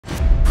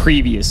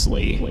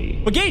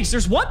previously. But Gage,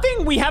 there's one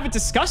thing we haven't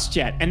discussed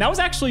yet, and that was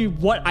actually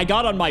what I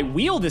got on my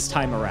wheel this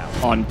time around.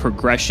 On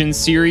Progression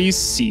Series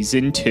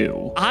Season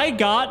 2. I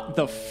got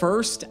the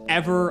first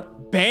ever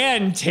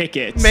band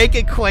tickets. Make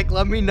it quick.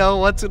 Let me know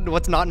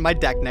what's not in my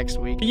deck next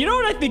week. You know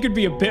what I think would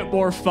be a bit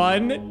more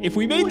fun? If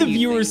we made the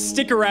viewers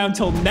stick around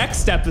till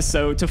next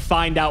episode to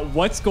find out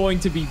what's going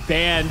to be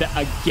banned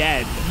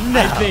again.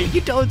 No,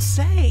 you don't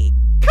say.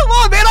 Come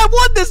on, man, I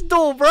won this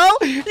duel, bro.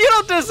 You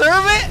don't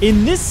deserve it.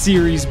 In this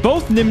series,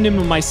 both Nyhmnim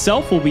and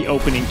myself will be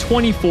opening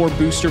 24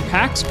 booster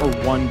packs or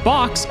one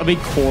box of a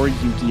core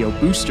Yu-Gi-Oh!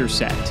 Booster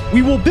set.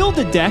 We will build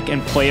a deck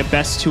and play a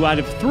best 2 out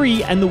of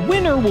 3, and the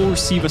winner will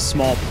receive a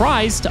small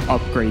prize to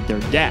upgrade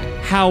their deck.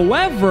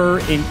 However,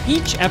 in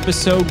each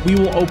episode, we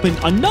will open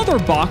another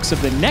box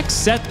of the next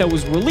set that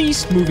was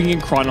released, moving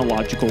in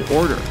chronological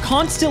order,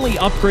 constantly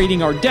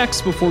upgrading our decks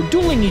before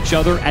dueling each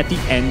other at the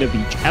end of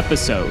each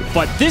episode.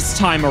 But this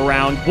time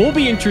around, we'll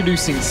be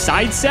introducing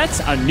side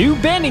sets, a new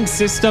banning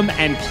system,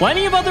 and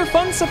plenty of other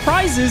fun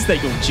surprises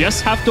that you'll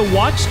just have to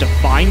watch to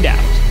find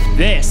out.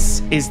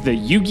 This is the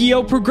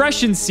Yu-Gi-Oh!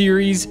 Progression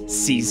Series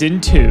Season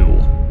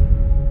 2.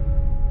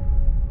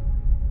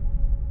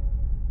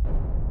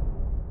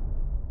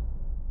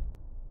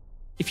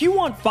 If you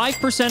want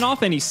 5%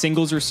 off any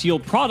singles or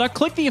sealed product,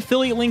 click the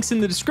affiliate links in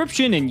the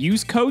description and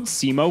use code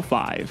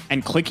Cimoooooooo5.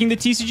 And clicking the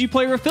TCG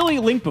Player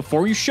affiliate link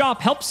before you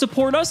shop helps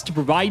support us to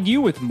provide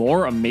you with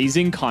more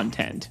amazing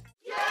content.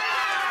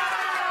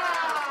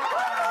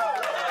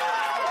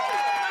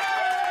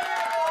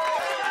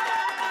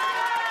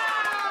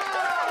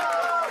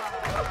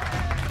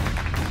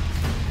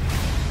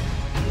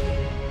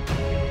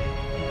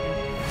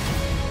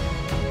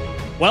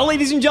 Well,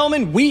 ladies and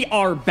gentlemen, we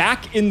are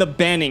back in the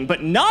banning,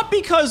 but not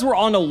because we're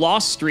on a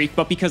loss streak,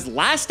 but because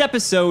last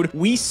episode,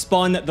 we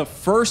spun the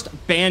first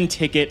ban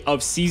ticket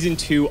of Season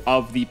 2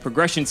 of the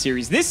Progression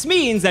Series. This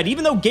means that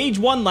even though Gage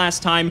won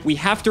last time, we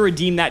have to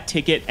redeem that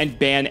ticket and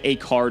ban a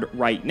card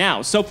right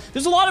now. So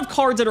there's a lot of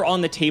cards that are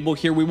on the table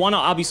here. We want to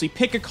obviously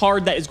pick a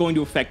card that is going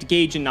to affect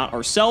Gage and not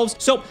ourselves.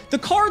 So the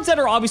cards that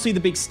are obviously the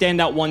big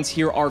standout ones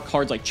here are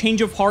cards like Change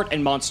of Heart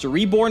and Monster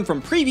Reborn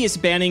from previous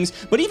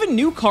bannings, but even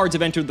new cards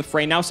have entered the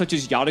fray now, such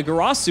as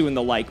Yatagarasu and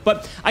the like.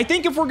 But I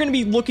think if we're going to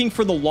be looking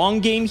for the long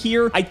game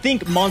here, I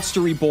think Monster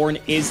Reborn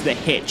is the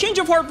hit. Change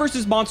of Heart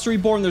versus Monster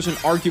Reborn, there's an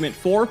argument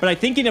for, but I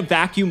think in a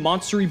vacuum,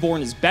 Monster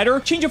Reborn is better.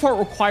 Change of Heart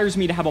requires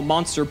me to have a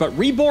monster, but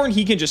Reborn,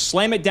 he can just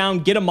slam it down,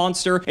 get a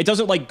monster. It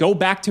doesn't like go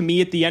back to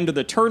me at the end of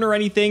the turn or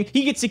anything.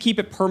 He gets to keep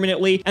it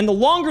permanently. And the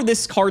longer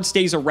this card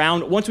stays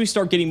around, once we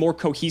start getting more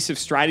cohesive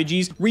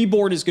strategies,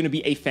 Reborn is going to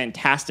be a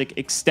fantastic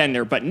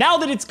extender. But now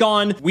that it's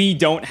gone, we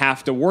don't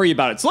have to worry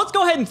about it. So let's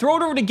go ahead and throw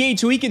it over to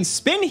Gage so he can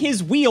spin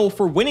his wheel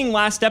for winning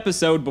last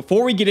episode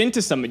before we get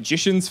into some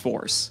Magician's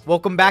Force.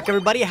 Welcome back,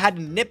 everybody. I had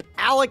to nip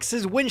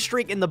Alex's win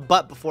streak in the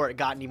butt before it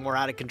got any more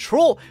out of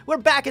control. We're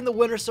back in the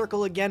winner's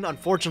circle again.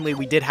 Unfortunately,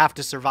 we did have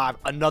to survive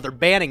another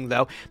banning,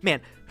 though.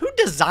 Man, who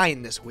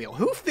designed this wheel?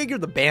 Who figured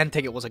the ban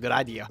ticket was a good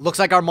idea? Looks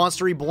like our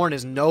Monster Reborn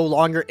is no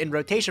longer in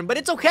rotation, but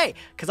it's okay,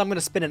 because I'm going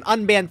to spin an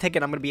unbanned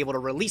ticket. I'm going to be able to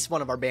release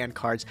one of our banned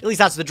cards. At least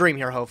that's the dream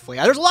here, hopefully.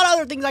 There's a lot of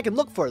other things I can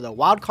look for, though.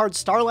 Wild card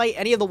Starlight,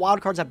 any of the wild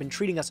cards have been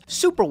treating us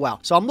super well.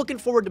 So I'm looking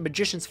forward to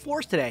Magician's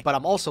Force today, but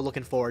I'm also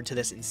looking forward to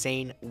this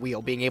insane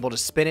wheel, being able to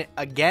spin it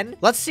again.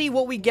 Let's see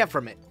what we get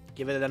from it.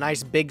 Give it a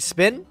nice big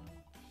spin.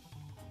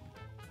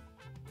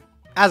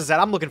 As I said,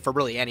 I'm looking for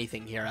really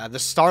anything here. The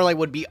Starlight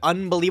would be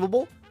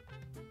unbelievable,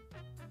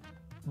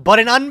 but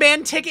an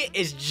unbanned ticket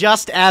is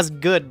just as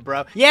good,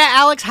 bro. Yeah,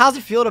 Alex, how's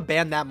it feel to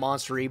ban that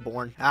Monster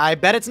Reborn? I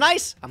bet it's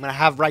nice. I'm gonna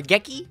have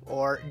Raigeki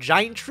or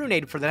Giant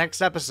Trunade for the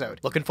next episode.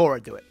 Looking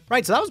forward to it.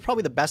 Right, so that was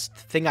probably the best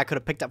thing I could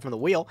have picked up from the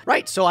wheel.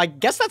 Right, so I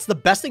guess that's the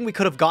best thing we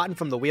could have gotten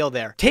from the wheel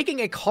there. Taking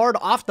a card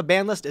off the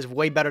ban list is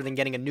way better than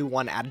getting a new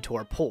one added to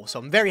our pool. So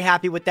I'm very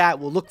happy with that.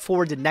 We'll look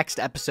forward to next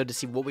episode to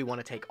see what we want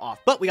to take off.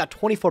 But we got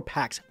 24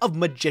 packs of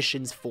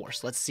Magician's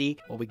Force. Let's see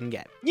what we can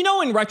get. You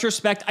know, in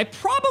retrospect, I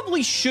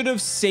probably should have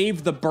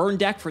saved the burn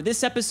deck for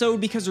this episode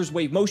because there's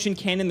Wave Motion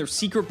Cannon, there's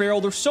Secret Barrel,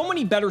 there's so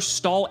many better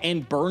stall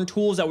and burn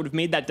tools that would have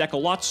made that deck a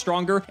lot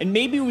stronger, and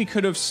maybe we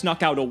could have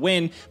snuck out a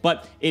win,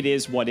 but it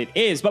is what it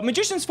is. But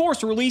Magician's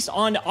Force released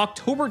on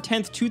October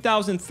 10th,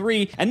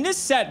 2003, and this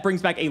set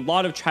brings back a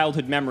lot of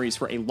childhood memories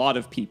for a lot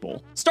of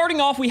people.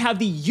 Starting off, we have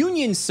the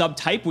Union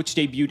subtype, which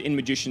debuted in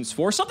Magician's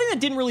Force, something that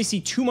didn't really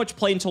see too much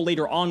play until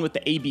later on with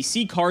the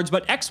ABC cards,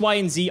 but X, Y,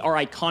 and Z are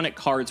iconic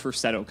cards for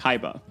Seto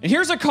Kaiba. And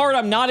here's a card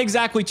I'm not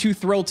exactly too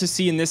thrilled to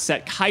see in this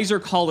set, Kaiser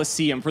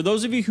Coliseum. For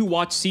those of you who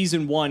watched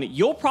Season 1,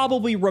 you'll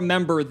probably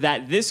remember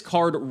that this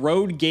card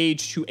rode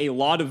Gage to a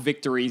lot of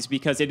victories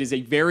because it is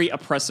a very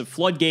oppressive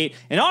floodgate,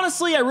 and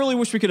honestly, I really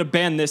wish we could have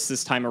banned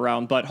this time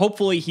around, but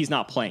hopefully he's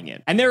not playing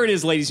it. And there it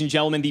is, ladies and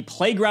gentlemen, the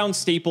playground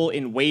staple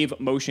in Wave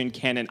Motion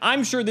Cannon.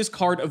 I'm sure this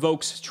card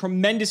evokes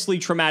tremendously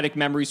traumatic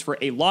memories for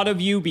a lot of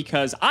you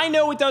because I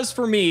know it does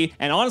for me,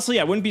 and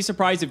honestly, I wouldn't be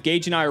surprised if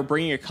Gage and I are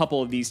bringing a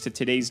couple of these to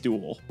today's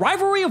duel.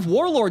 Rivalry of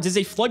Warlords is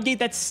a floodgate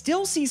that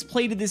still sees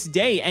play to this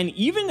day, and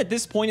even at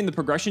this point in the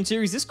progression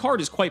series, this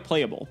card is quite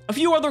playable. A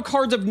few other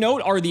cards of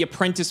note are the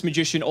Apprentice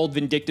Magician, Old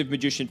Vindictive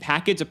Magician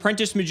package.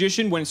 Apprentice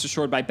Magician, when it's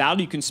destroyed by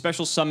battle, you can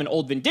special summon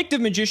Old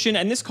Vindictive Magician,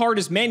 and this card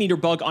is Man-Eater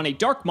Bug on a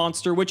dark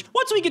monster, which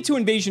once we get to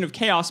Invasion of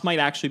Chaos might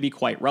actually be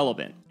quite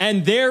relevant.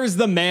 And there's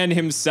the man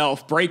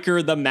himself,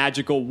 Breaker the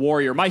Magical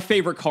Warrior, my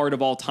favorite card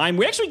of all time.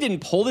 We actually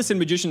didn't pull this in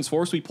Magician's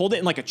Force, we pulled it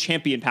in like a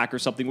champion pack or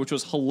something, which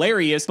was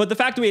hilarious, but the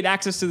fact that we had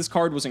access to this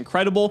card was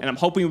incredible, and I'm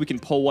hoping we can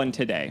pull one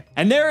today.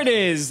 And there it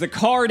is, the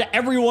card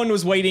everyone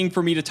was waiting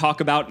for me to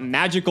talk about,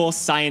 Magical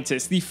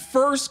Scientist, the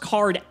first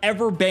card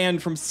ever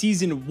banned from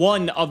Season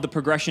 1 of the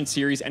Progression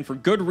series, and for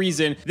good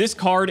reason. This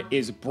card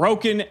is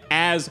broken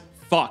as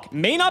fuck.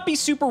 May not be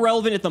super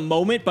relevant at the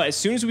moment, but as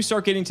soon as we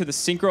start getting to the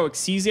Synchro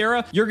Xyz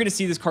era, you're going to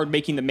see this card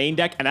making the main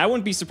deck, and I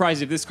wouldn't be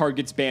surprised if this card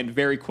gets banned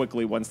very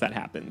quickly once that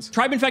happens.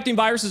 Tribe Infecting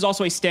Virus is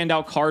also a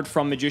standout card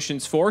from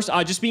Magician's Force.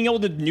 Just being able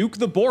to nuke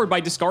the board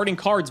by discarding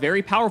cards,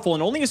 very powerful,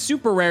 and only a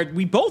super rare.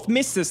 We both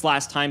missed this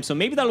last time, so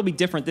maybe that'll be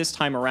different this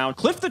time around.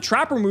 Cliff the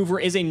Trap Remover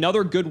is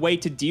another good way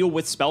to deal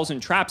with spells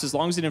and traps as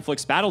long as it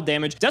inflicts battle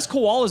damage. Desk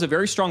Koala is a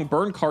very strong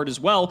burn card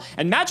as well,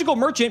 and Magical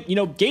Merchant, you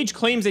know, Gage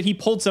claims that he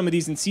pulled some of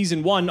these in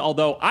Season 1,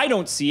 although I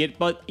don't see it,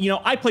 but, you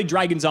know, I played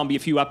Dragon Zombie a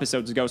few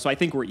episodes ago, so I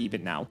think we're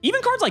even now.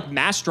 Even cards like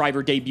Mass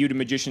Driver debuted in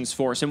Magician's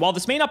Force, and while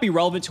this may not be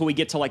relevant till we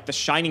get to, like, the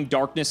Shining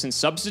Darkness and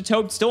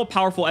Substitute, still a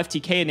powerful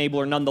FTK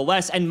enabler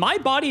nonetheless, and My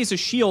Body is a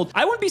Shield.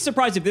 I wouldn't be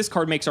surprised if this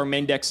card makes our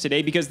main decks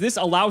today, because this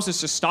allows us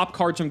to stop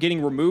cards from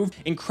getting removed.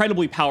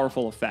 Incredibly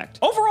powerful effect.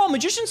 Overall,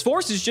 Magician's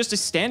Force is just a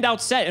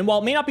standout set, and while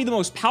it may not be the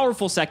most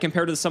powerful set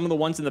compared to some of the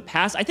ones in the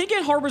past, I think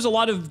it harbors a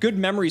lot of good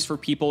memories for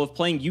people of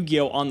playing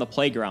Yu-Gi-Oh! On the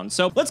playground.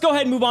 So let's go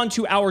ahead and move on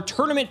to our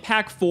tournament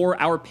pack for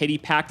our pity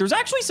pack. There's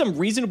actually some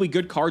reasonably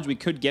good cards we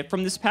could get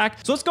from this pack,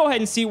 so let's go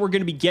ahead and see what we're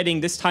going to be getting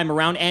this time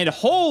around. And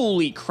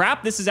holy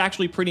crap, this is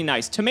actually pretty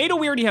nice. Tomato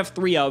we already have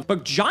 3 of,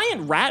 but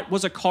Giant Rat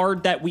was a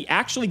card that we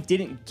actually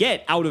didn't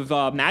get out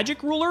of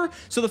Magic Ruler,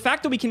 so the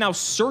fact that we can now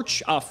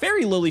search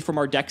Fairy Lily from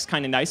our deck's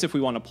kind of nice if we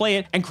want to play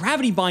it. And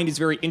Gravity Bind is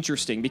very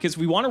interesting because if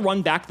we want to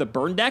run back the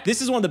burn deck,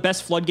 this is one of the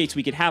best floodgates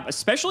we could have,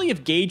 especially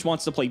if Gage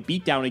wants to play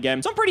Beatdown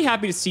again, so I'm pretty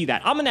happy to see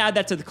that. I'm going to add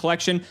that to the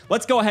collection.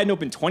 Let's go ahead and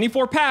open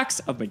 24 packs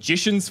of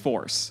Magician's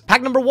Force.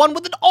 Pack number 1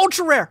 with an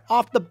ultra rare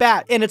off the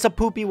bat, and it's a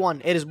poopy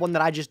one. It is one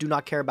that I just do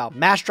not care about.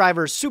 Mass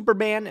Driver, Super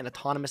Band, and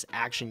Autonomous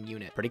Action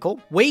Unit. Pretty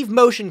cool. Wave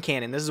Motion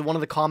Cannon. This is one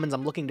of the commons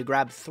I'm looking to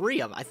grab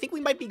 3 of. I think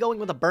we might be going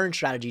with a burn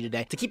strategy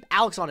today to keep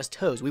Alex on his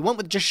toes. We went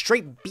with just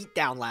straight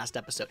beatdown last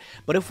episode,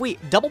 but if we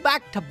double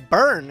back to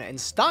burn and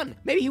stun,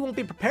 maybe he won't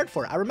be prepared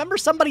for it. I remember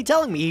somebody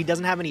telling me he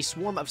doesn't have any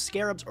Swarm of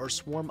Scarabs or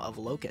Swarm of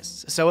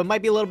Locusts, so it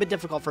might be a little bit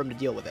difficult for him to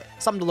deal with it.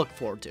 Something to look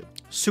forward to.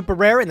 Super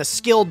rare in the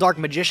Skilled Dark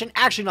Magician.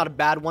 Actually not a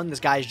bad one. This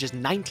guy is just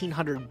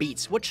 1900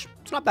 beats, which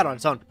it's not bad on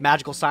its own.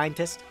 Magical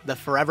Scientist, the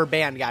forever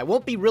banned guy,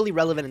 won't be really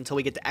relevant until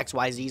we get to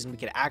XYZs and we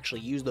can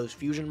actually use those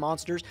fusion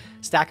monsters,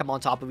 stack them on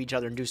top of each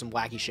other and do some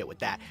wacky shit with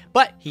that.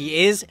 But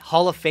he is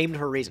Hall of Famed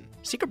for a reason.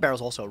 Secret Barrel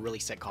is also a really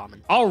sick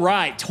common. All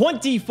right,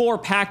 24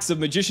 packs of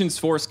Magician's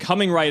Force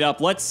coming right up.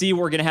 Let's see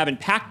what we're gonna have in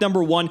pack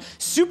number 1.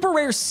 Super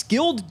rare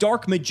Skilled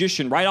Dark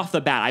Magician right off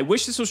the bat. I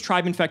wish this was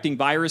Tribe Infecting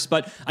Virus,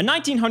 but a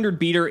 1900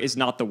 beater is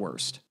not the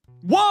worst.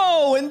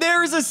 Whoa, and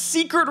there's a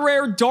secret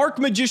rare Dark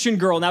Magician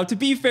Girl. Now, to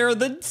be fair,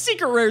 the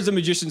secret rares of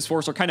Magician's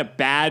Force are kind of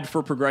bad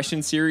for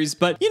progression series,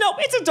 but, you know,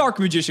 it's a Dark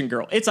Magician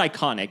Girl. It's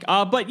iconic.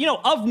 But, you know,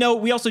 of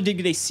note, we also did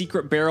get a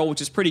Secret Barrel, which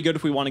is pretty good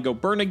if we want to go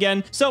burn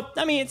again. So,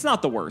 I mean, it's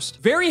not the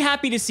worst. Very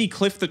happy to see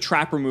Cliff the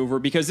Trap Remover,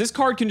 because this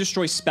card can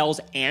destroy spells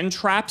and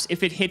traps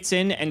if it hits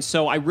in, and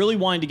so I really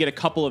wanted to get a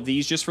couple of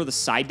these just for the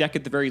side deck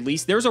at the very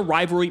least. There's a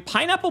Rivalry.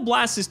 Pineapple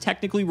Blast is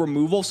technically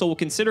removal, so we'll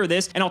consider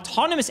this. An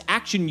Autonomous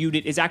Action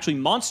Unit is actually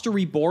Monster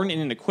Reborn in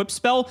an equip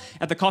spell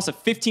at the cost of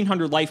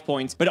 1500 life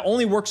points, but it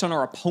only works on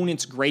our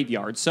opponent's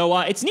graveyard. So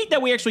it's neat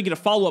that we actually get a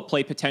follow-up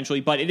play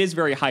potentially, but it is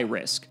very high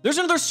risk. There's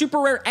another super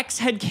rare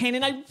X-Head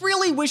Cannon. I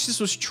really wish this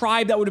was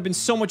Tribe. That would have been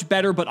so much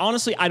better, but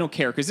honestly, I don't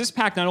care, because this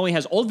pack not only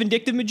has Old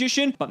Vindictive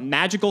Magician, but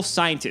Magical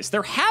Scientist.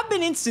 There have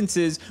been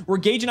instances where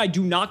Gage and I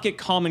do not get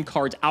common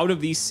cards out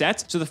of these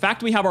sets, so the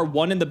fact we have our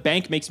 1 in the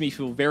bank makes me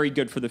feel very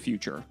good for the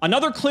future.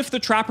 Another Cliff the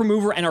Trap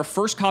Remover and our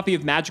first copy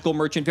of Magical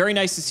Merchant. Very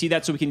nice to see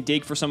that, so we can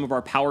dig for some of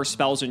our power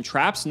spells and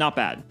traps. Not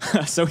bad.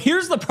 So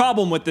here's the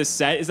problem with this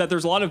set, is that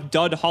there's a lot of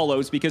dud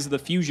hollows because of the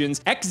fusions.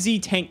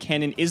 XZ Tank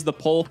Cannon is the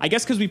pull. I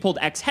guess because we pulled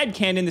X Head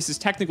Cannon, this is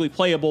technically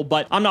playable,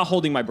 but I'm not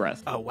holding my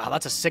breath. Oh wow,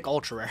 that's a sick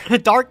ultra rare.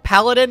 Dark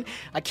Paladin,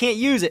 I can't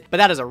use it, but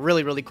that is a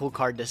really, really cool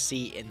card to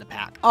see in the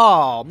pack.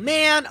 Oh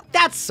man,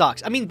 that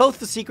sucks. I mean, both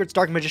the Secrets,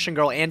 Dark Magician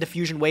Girl and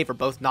Diffusion Wave are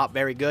both not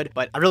very good,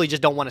 but I really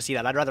just don't want to see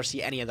that. I'd rather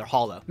see any other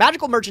hollow.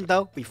 Magical Merchant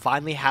though, we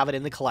finally have it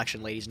in the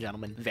collection, ladies and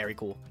gentlemen. Very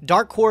cool.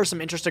 Dark Core,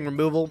 some interesting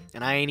removal,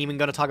 and I ain't even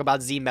gonna talk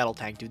about Z Metal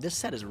Tank. Dude, this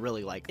set is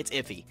really, like, it's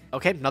iffy.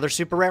 Okay, another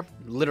super rare.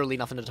 Literally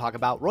nothing to talk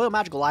about. Royal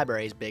Magical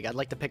Library is big. I'd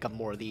like to pick up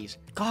more of these.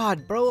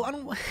 God, bro, I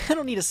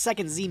don't need a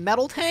second Z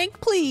Metal Tank,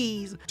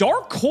 please.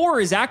 Dark Core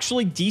is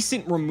actually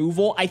decent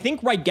removal. I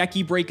think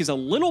Raigeki Break is a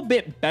little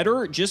bit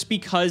better just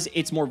because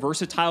it's more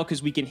versatile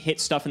because we can hit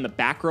stuff in the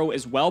back row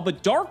as well.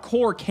 But Dark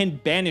Core can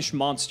banish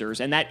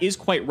monsters, and that is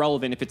quite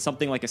relevant if it's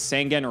something like a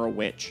Sangen or a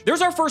Witch.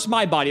 There's our first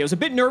My Body. I was a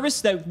bit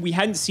nervous that we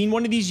hadn't seen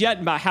one of these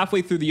yet, about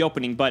halfway through the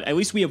opening, but at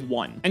least we have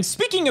one. And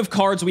speaking of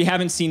cards we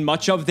haven't seen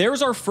much of,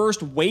 there's our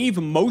first Wave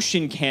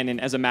Motion Cannon,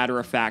 as a matter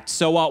of fact.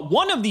 So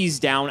one of these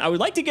down. I would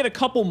like to get a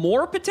couple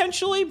more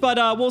potentially, but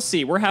we'll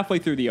see. We're halfway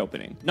through the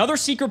opening. Another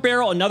Secret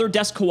Barrel, another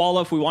Desk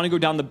Koala if we want to go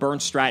down the Burn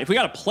strat. If we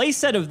got a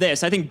playset of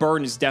this, I think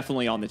Burn is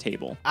definitely on the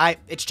table.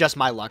 It's just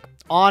my luck.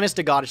 Honest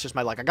to God, it's just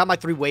my luck. I got my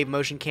 3 Wave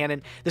Motion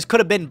Cannon. This could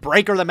have been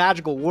Breaker the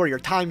Magical Warrior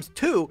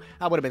 ×2.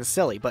 That would have been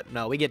silly, but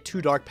no, we get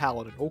 2 Dark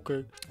Paladin.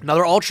 Okay.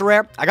 Another Ultra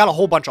Rare. I got a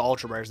whole bunch of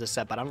Ultra Rares this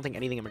set, but I don't think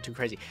anything of them are too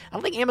crazy. I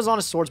don't think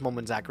Amazon's Swordsman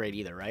one's that great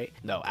either, right?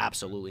 No,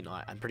 absolutely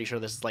not. I'm pretty sure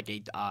this is like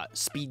a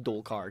speed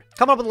duel card.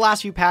 Coming up in the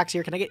last few packs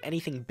here, can I get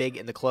anything big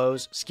in the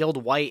close?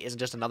 Skilled White isn't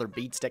just another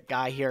beat stick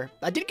guy here.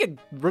 I did get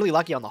really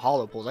lucky on the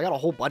holo pulls. I got a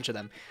whole bunch of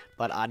them,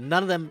 but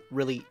none of them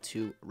really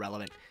too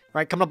relevant. All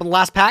right, coming up in the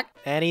last pack.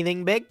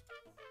 Anything big?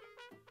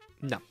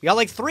 No. We got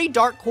like 3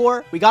 Dark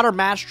Core, we got our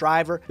Mass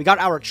Driver, we got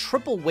our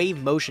triple Wave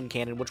Motion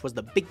Cannon, which was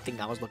the big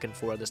thing I was looking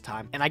for this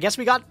time. And I guess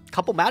we got a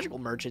couple Magical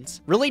Merchants.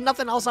 Really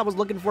nothing else I was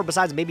looking for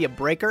besides maybe a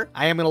Breaker.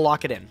 I am going to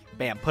lock it in.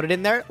 Bam, put it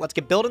in there. Let's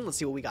get building. Let's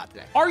see what we got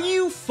today. Are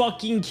you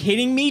fucking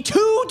kidding me?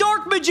 2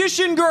 Dark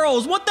Magician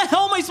Girls! What the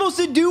hell am I supposed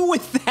to do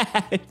with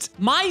that?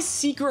 My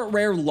secret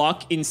rare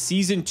luck in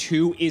Season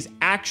 2 is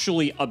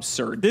actually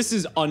absurd. This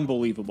is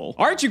unbelievable.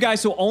 All right, you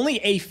guys, so only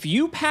a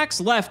few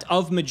packs left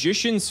of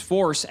Magician's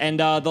Force,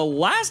 and the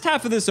last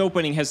half of this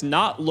opening has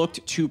not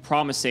looked too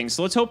promising,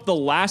 so let's hope the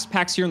last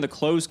packs here in the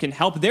close can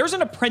help. There's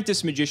an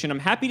Apprentice Magician. I'm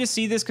happy to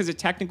see this because it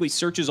technically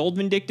searches Old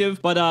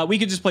Vindictive, but we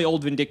could just play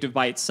Old Vindictive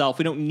by itself.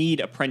 We don't need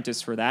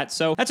Apprentice for that,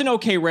 so that's an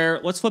okay rare.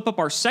 Let's flip up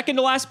our second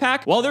to last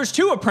pack. Well, there's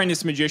 2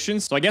 Apprentice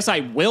Magicians, so I guess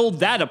I willed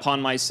that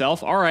upon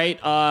myself. All right,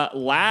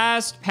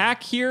 last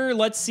pack here.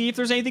 Let's see if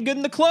there's anything good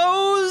in the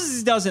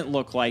close. Doesn't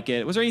look like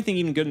it. Was there anything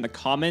even good in the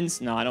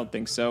commons? No, I don't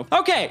think so.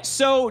 Okay,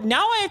 so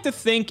now I have to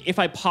think if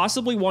I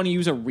possibly want to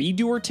use a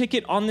Redoer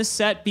ticket on this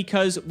set,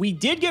 because we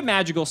did get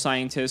Magical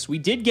Scientist, we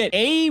did get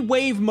a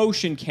Wave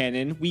Motion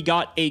Cannon, we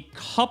got a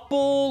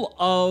couple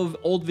of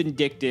Old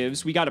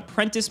Vindictives, we got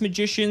Apprentice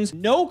Magicians,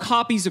 no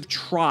copies of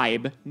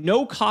Tribe,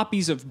 no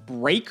copies of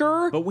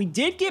Breaker, but we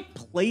did get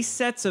play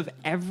sets of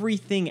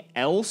everything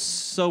else.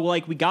 So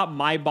like we got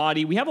My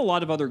Body, we have a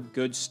lot of other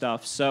good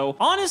stuff. So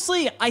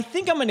honestly, I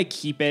think I'm gonna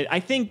keep it. I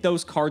think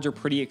those cards are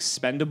pretty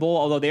expendable,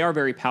 although they are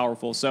very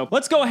powerful. So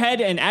let's go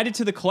ahead and add it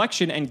to the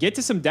collection and get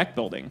to some deck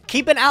building.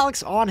 Keeping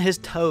Alex on his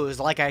toes.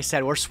 Like I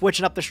said, we're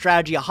switching up the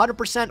strategy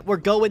 100%. We're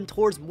going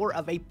towards more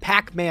of a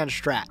Pac-Man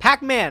strat.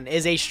 Pac-Man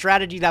is a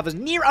strategy that was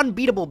near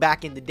unbeatable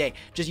back in the day,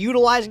 just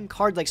utilizing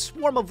cards like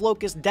Swarm of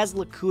Locusts,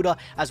 Deslakuta,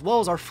 as well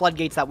as our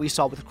floodgates that we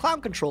saw with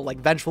Clown Control like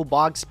Vengeful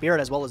Bog Spirit,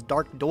 as well as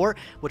Dark Door,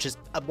 which is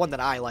one that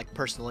I like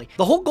personally.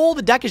 The whole goal of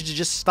the deck is to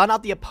just stun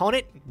out the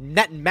opponent,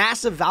 net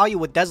massive value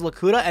with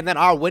Deslakuta, and then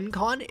our win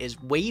con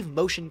is Wave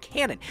Motion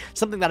Cannon,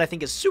 something that I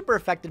think is super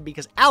effective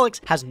because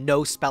Alex has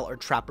no spell or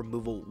trap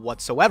removal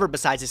whatsoever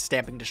besides his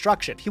Stamping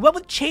Destruction. He went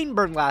with Chain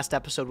Burn last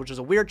episode, which was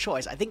a weird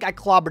choice. I think I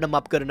clobbered him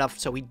up good enough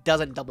so he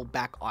doesn't double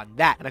back on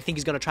that, and I think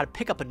he's going to try to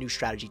pick up a new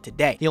strategy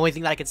today. The only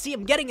thing that I could see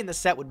him getting in the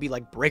set would be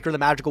like Breaker the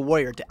Magical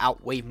Warrior to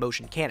out Wave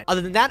Motion Cannon.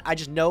 Other than that, I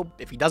just know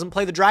if he doesn't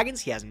play the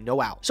dragons, he has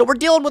no out. So we're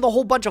dealing with a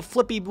whole bunch of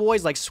flippy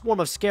boys like Swarm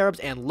of Scarabs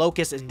and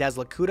Locust and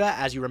Deslakuta.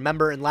 As you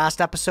remember in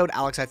last episode,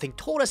 Alex I think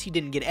told us he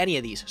didn't get any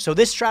of these, so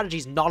this strategy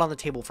is not on the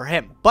table for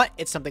him, but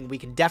it's something we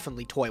can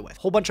definitely toy with.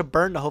 Whole bunch of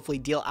burn to hopefully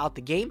deal out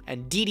the game,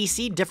 and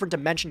DDC, Different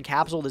Dimension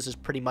Capsule. This is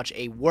pretty much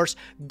a worse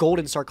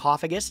Golden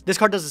Sarcophagus. This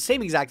card does the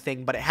same exact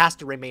thing, but it has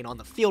to remain on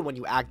the field when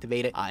you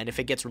activate it, and if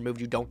it gets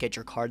removed, you don't get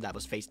your card that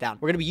was face down.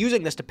 We're going to be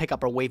using this to pick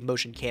up our Wave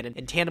Motion Cannon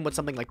in tandem with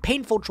something like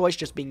Painful Choice.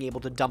 Just being able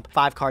to dump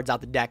 5 cards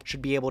out the deck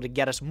should be able to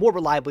get us more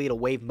reliably to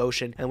Wave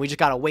Motion, and we just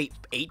gotta wait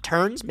 8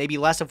 turns, maybe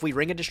less if we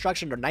Ring of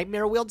Destruction or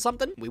Nightmare Wield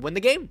something. We win the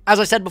game. As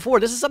I said before,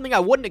 this is something I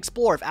wouldn't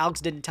explore if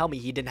Alex didn't tell me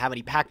he didn't have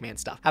any Pac-Man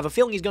stuff. I have a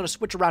feeling he's going to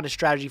switch around his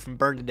strategy from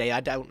Burn today. I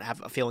don't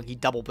have a feeling he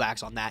double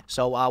backs on that,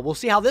 so we'll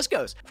see how this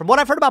goes. From what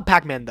I've heard about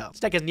Pac-Man though, this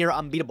deck is near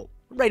unbeatable.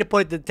 Ready to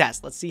put it to the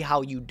test. Let's see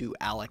how you do,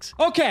 Alex.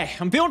 Okay,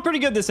 I'm feeling pretty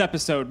good this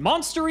episode.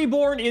 Monster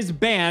Reborn is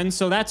banned,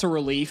 so that's a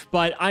relief,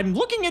 but I'm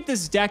looking at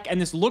this deck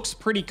and this looks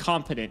pretty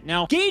confident.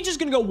 Now, Gage is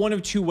going to go one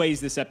of 2 ways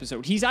this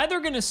episode. He's either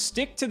going to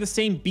stick to the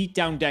same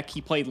beatdown deck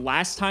he played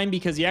last time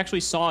because he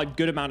actually saw a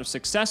good amount of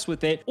success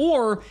with it,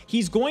 or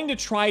he's going to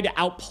try to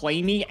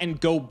outplay me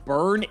and go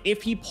Burn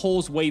if he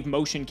pulls Wave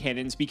Motion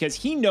Cannons because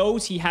he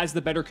knows he has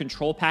the better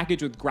control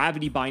package with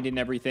Gravity Bind and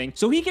everything,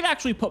 so he can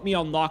actually put me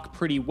on lock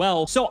pretty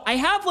well. So I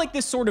have like this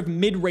this sort of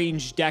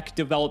mid-range deck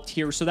developed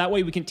here, so that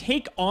way we can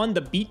take on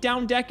the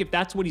beatdown deck if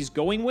that's what he's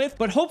going with,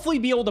 but hopefully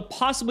be able to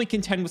possibly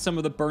contend with some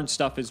of the burn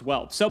stuff as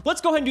well. So let's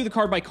go ahead and do the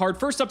card by card.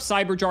 First up,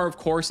 Cyberjar, of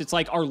course. It's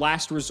like our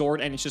last resort,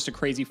 and it's just a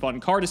crazy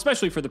fun card,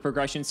 especially for the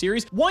progression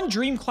series. One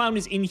Dream Clown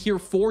is in here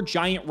for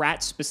Giant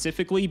Rat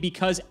specifically,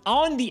 because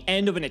on the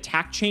end of an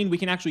attack chain, we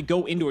can actually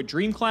go into a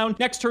Dream Clown.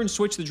 Next turn,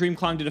 switch the Dream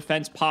Clown to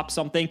defense, pop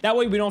something. That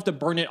way we don't have to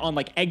burn it on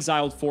like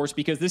Exiled Force,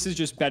 because this is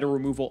just better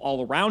removal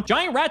all around.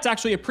 Giant Rat's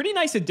actually a pretty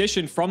nice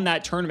addition from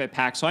that tournament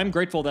pack, so I'm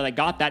grateful that I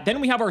got that. Then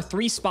we have our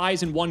 3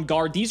 Spies and 1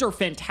 Guard. These are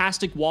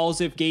fantastic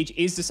walls if Gage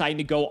is deciding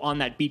to go on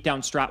that beatdown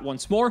strat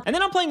once more. And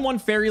then I'm playing 1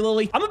 Fairy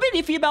Lily. I'm a bit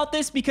iffy about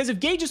this because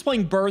if Gage is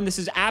playing burn, this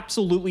is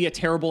absolutely a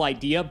terrible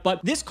idea,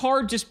 but this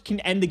card just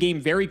can end the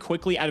game very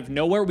quickly out of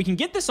nowhere. We can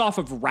get this off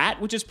of Rat,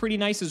 which is pretty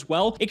nice as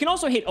well. It can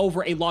also hit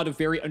over a lot of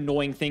very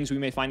annoying things we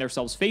may find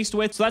ourselves faced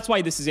with, so that's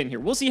why this is in here.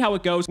 We'll see how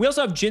it goes. We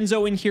also have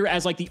Jinzo in here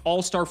as like the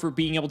all-star for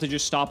being able to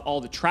just stop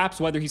all the traps,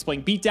 whether he's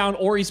playing beatdown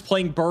or he's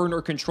playing burn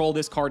or control.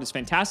 This card is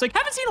fantastic.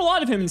 Haven't seen a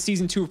lot of him in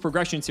season 2 of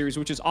Progression series,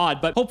 which is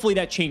odd, but hopefully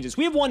that changes.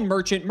 We have 1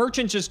 Merchant.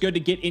 Merchant's just good to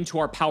get into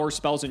our power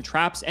spells and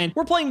traps, and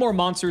we're playing more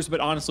monsters, but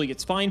honestly,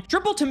 it's fine.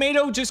 Triple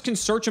Tomato just can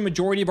search a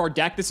majority of our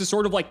deck. This is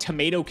sort of like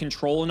tomato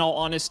control in all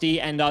honesty,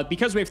 and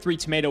because we have 3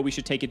 Tomato, we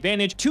should take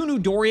advantage. 2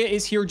 Nudoria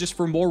is here just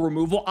for more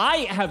removal. I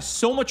have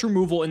so much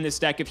removal in this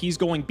deck if he's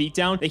going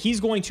beatdown that he's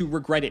going to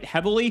regret it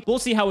heavily. We'll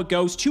see how it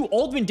goes. 2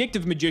 Old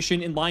Vindictive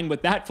Magician in line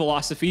with that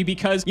philosophy,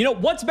 because, you know,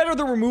 what's better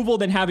than removal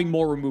than having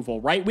more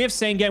removal, right? We have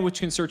Sangan, which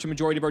can search a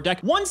majority of our deck.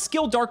 1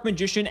 Skill Dark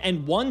Magician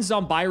and 1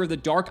 Zombira the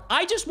Dark.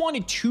 I just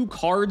wanted 2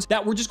 cards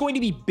that were just going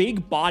to be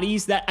big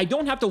bodies that I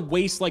don't have to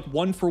waste like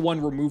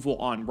 1-for-1 removal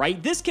on,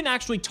 right? This can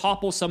actually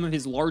topple some of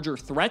his larger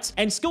threats,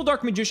 and Skill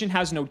Dark Magician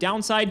has no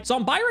downside.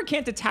 Zombira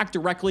can't attack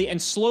directly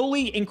and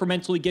slowly,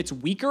 incrementally gets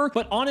weaker,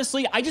 but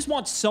honestly, I just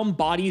want some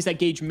bodies that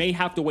Gage may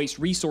have to waste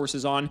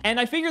resources on, and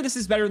I figure this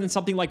is better than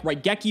something like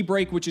Raigeki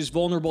Break, which is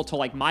vulnerable to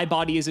like my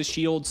body as a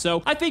shield,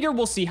 so I figure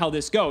we'll see how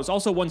this goes.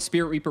 Also, 1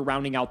 Spirit Reaper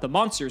rounding out the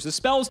monsters. The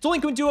spells,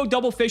 Delinquent Duo,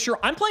 Double Fisher.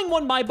 I'm playing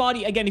 1 My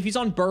Body. Again, if he's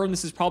on burn,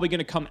 this is probably going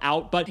to come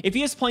out, but if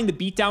he is playing the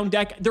beatdown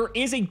deck, there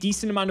is a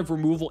decent amount of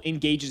removal in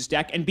Gage's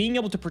deck, and being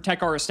able to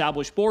protect our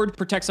established board,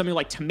 protect something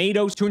like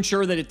Tomatoes to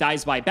ensure that it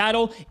dies by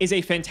battle, is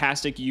a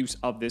fantastic use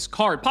of this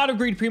card. Pot of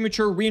Greed,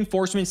 Premature,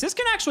 Reinforcements. This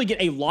can actually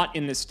get a lot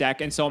in this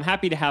deck, and so I'm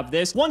happy to have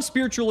this. 1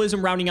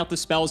 Spiritualism rounding out the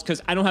spells,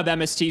 because I don't have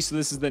MST, so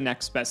this is the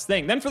next best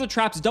thing. Then for the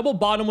traps, Double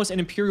Bottomless, an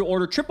Imperial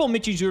Order, Triple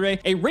Michizure,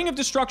 a Ring of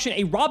Destruction,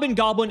 a Robin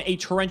Goblin, a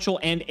Torrential,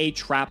 and a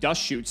Trap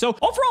Dust Shoot. So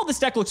overall, this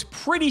deck looks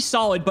pretty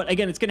solid, but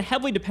again, it's going to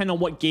heavily depend on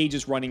what Gage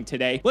is running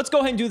today. Let's go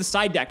ahead and do the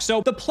side deck.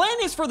 So the plan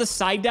is for the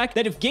side deck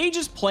that if Gage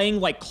is playing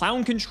like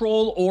Clown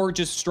Control or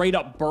just straight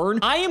up burn,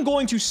 I am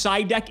going to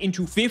side deck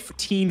into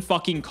 15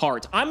 fucking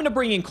cards. I'm going to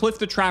bring in Cliff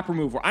the Trap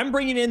Remover. I'm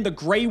bringing in the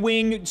Grey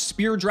Wing,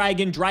 Spear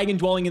Dragon, Dragon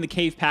Dwelling in the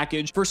Cave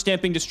package for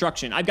Stamping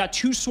Destruction. I've got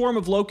 2 Swarm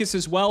of Locusts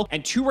as well,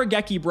 and 2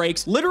 Raigeki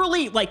Breaks.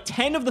 Literally, like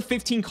 10 of the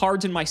 15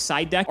 cards in my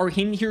side deck are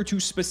in here to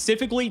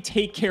specifically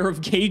take care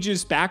of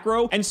Gage's back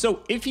row, and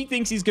so if he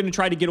thinks he's going to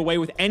try to get away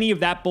with any of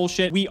that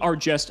bullshit, we are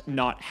just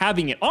not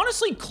having it.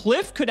 Honestly,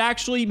 Cliff could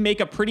actually make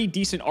a pretty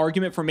decent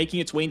argument for making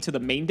its way into the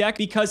main deck,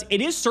 because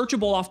it is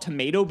searchable off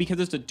Tomato because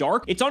it's a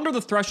dark. It's under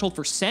the threshold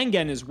for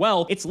Sangan as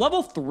well. It's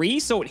level 3,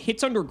 so it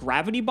hits under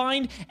Gravity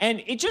Bind,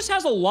 and it just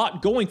has a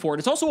lot going for it.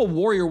 It's also a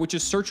warrior, which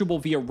is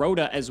searchable via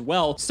Rhoda as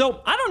well.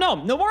 So I don't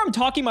know. The more I'm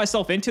talking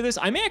myself into this,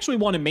 I may actually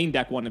want to main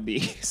deck one of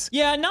these.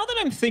 Yeah, now that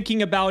I'm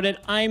thinking about it,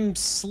 I'm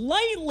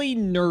slightly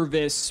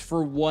nervous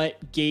for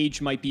what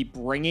Gage might be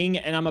bringing,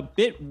 and I'm a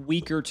bit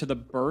weaker to the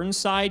burn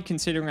side,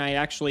 considering I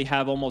actually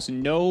have almost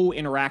no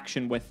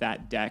interaction with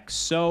that deck.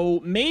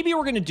 So maybe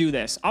we're going to do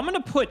this. I'm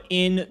going to put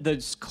in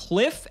the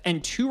Cliff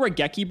and 2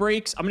 Raigeki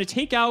Breaks. I'm going to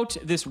take out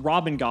this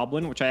Robin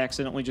Goblin, which I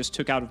accidentally just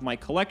took out of my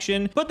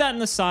collection. Put that in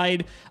the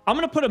side. I'm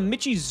going to put a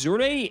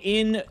Michizure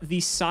in the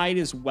side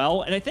as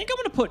well, and I think I'm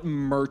going to put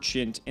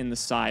Merchant in the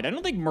side. I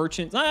don't think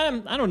Merchant...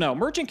 I don't know.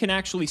 Merchant can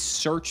actually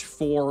search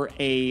for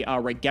a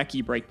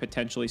Raigeki Break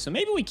potentially, so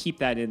maybe we keep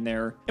that in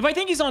there. If I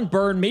think he's on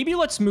burn, maybe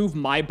let's move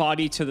My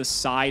Body to the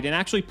side and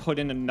actually put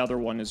in another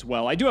one as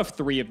well. I do have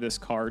 3 of this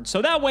card,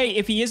 so that way,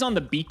 if he is on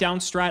the beatdown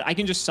strat, I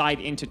can just side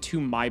into 2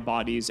 My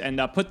Bodies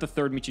and put the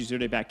 3rd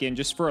Michizure back in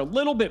just for a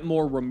little bit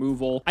more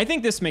removal. I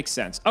think this makes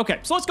sense. Okay,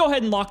 so let's go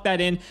ahead and lock that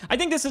in. I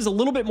think this is a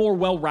little bit more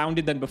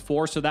well-rounded than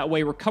before, so that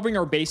way we're covering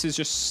our bases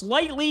just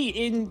slightly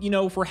in, you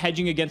know, for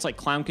hedging against like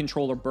Clown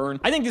Control or burn.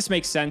 I think this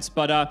makes sense,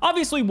 but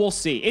obviously we'll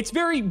see. It's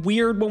very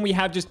weird when we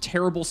have just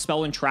terrible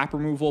spell and trap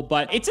removal,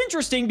 but it's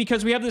interesting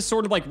because we have this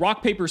sort of like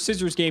rock, paper,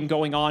 scissors game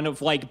going on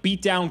of like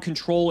beatdown,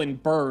 control,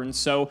 and burn.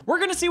 So we're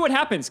gonna see what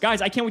happens.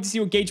 Guys, I can't wait to see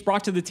what Gage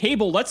brought to the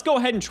table. Let's go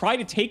ahead and try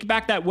to take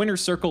back that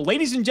winner's circle.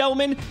 Ladies and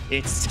gentlemen,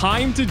 it's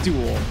time to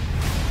duel.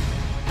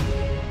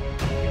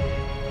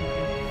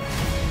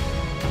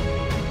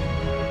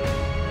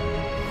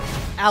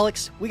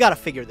 Alex, we gotta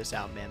figure this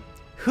out, man.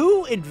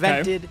 Who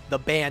invented the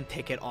band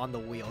ticket on the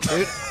wheel,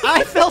 dude?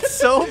 I felt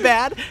so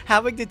bad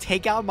having to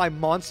take out my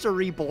Monster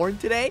Reborn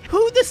today.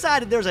 Who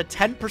decided there's a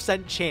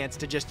 10% chance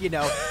to just, you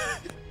know,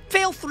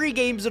 fail 3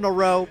 games in a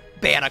row,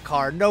 ban a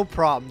card, no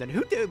problem. Then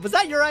who did? Was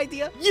that your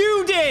idea?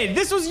 You did.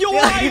 This was your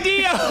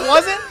idea.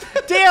 Was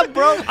it? Damn,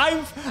 bro.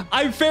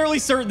 I'm fairly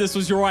certain this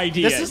was your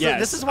idea.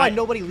 This is why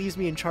nobody leaves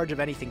me in charge of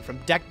anything, from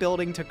deck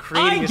building to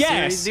creating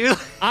a series, dude.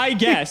 I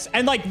guess.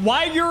 And like,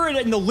 why you're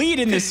in the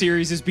lead in this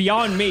series is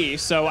beyond me.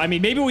 So I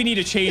mean, maybe we need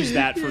to change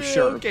that for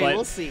sure. Okay, but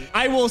we'll see.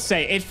 I will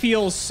say it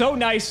feels so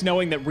nice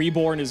knowing that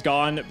Reborn is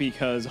gone,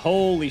 because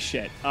holy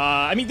shit.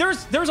 I mean,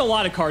 there's a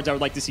lot of cards I would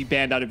like to see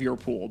banned out of your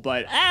pool,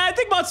 but I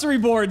think Monster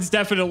Reborn's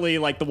definitely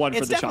like the one for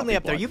the It's definitely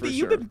up there. block,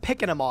 You've been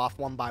picking them off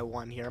one by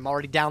one here. I'm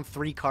already down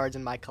 3 cards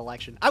in my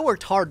collection. I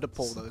worked hard to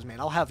pull those, man.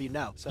 I'll have you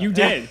know. So. You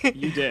did.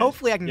 You did.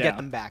 Hopefully I can get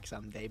them back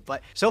someday.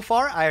 But so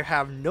far, I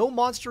have no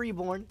Monster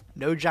Reborn,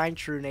 no Giant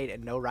Trunade,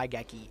 and no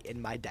Raigeki in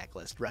my deck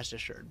list. Rest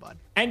assured, bud.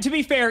 And to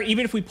be fair,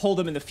 even if we pull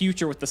them in the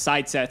future with the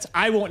side sets,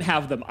 I won't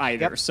have them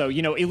either. Yep. So,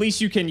 you know, at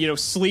least you can, you know,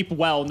 sleep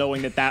well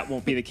knowing that that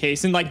won't be the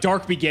case. And like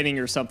Dark Beginning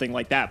or something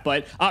like that.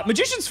 But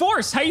Magician's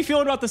Force, how you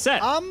feeling about the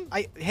set?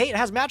 Hey, it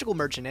has Magical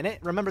Merchant in it.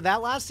 Remember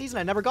that last season?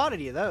 I never got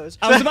any of those.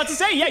 I was about to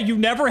say, yeah, you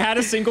never had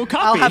a single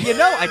copy. I'll have you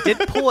know, I did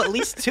pull at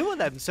least 2 of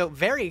them. So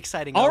very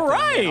exciting. All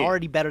right.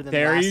 Already better than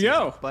there last you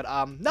go. Season.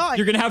 But no,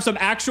 you're gonna have some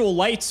actual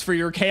lights for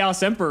your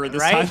Chaos Emperor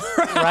this time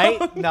around.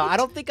 Right? No, I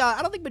don't think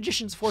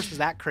Magician's Force was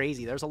that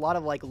crazy. There's a lot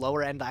of like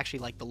lower end, actually,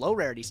 like the low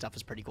rarity stuff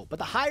is pretty cool. But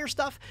the higher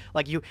stuff,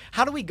 like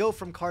how do we go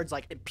from cards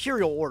like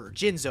Imperial Order,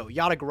 Jinzo,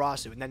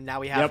 Yatagarasu, and then now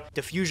we have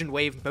Diffusion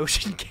Wave,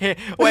 Motion, and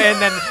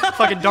then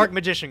fucking Dark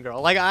Magician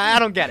Girl. Like I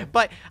don't get it.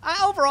 But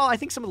overall, I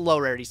think some of the low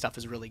rarity stuff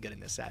is really good in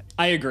this set.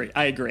 I agree.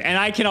 And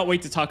I cannot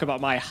wait to talk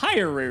about my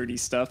higher rarity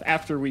stuff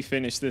after we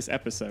finish this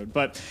episode.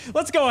 But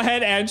let's go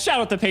ahead and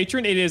shout out the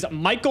patron. It is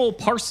Michael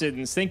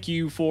Parsons. Thank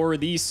you for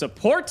the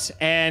support,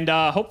 and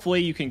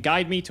hopefully you can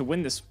guide me to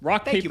win this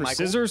rock, paper,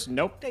 scissors.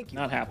 Nope, Thank you,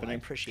 not Michael. happening. I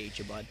appreciate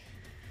you, bud.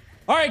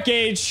 All right,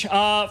 Gage.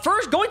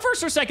 Going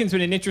first or second's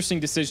been an interesting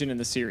decision in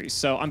the series,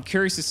 so I'm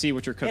curious to see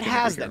what you're cooking. It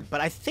has over been,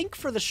 but I think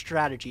for the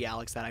strategy,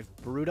 Alex, that I've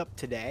brewed up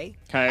today,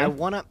 okay.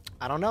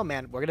 I don't know,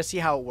 man. We're gonna see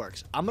how it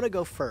works. I'm gonna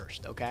go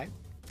first, okay?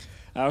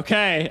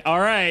 Okay, all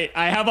right.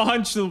 I have a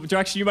hunch the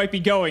direction you might be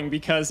going,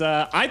 because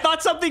I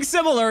thought something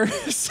similar.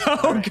 So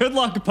right. Good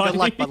luck, buddy. Good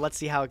luck, but let's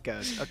see how it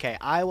goes. Okay,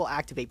 I will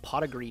activate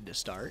Pot of Greed to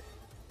start.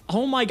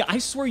 Oh my god, I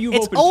swear you've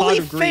it's opened Pot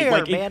of Greed. It's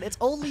only fair, man. It's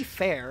only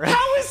fair.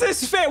 How is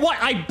this fair? What,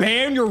 I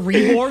ban your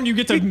Reborn? You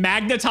get to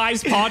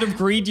magnetize Pot of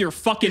Greed to your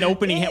fucking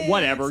opening hand?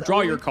 Whatever,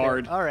 draw your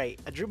card. All right,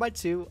 I drew my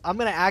 2. I'm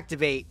going to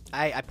activate.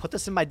 I put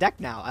this in my deck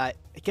now.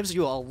 It gives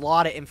you a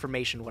lot of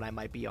information when I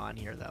might be on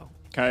here, though.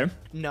 Okay.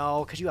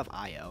 No, because you have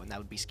IO, and that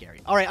would be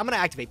scary. All right, I'm going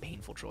to activate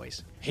Painful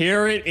Choice.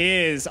 Here it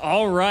is.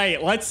 All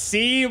right, let's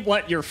see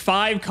what your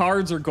 5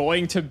 cards are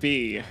going to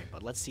be. Right,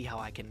 but let's see how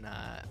I can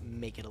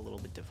make it a little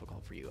bit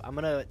difficult for you. I'm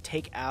going to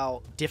take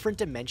out Different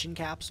Dimension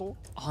Capsule.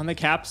 On the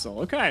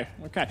capsule. Okay.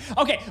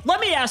 Let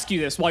me ask you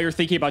this while you're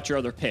thinking about your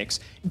other picks.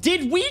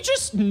 Did we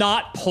just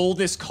not pull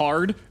this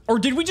card, or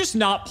did we just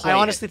not play I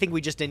honestly think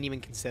we just didn't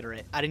even consider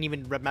it. I didn't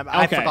even remember. Okay.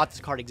 I forgot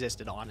this card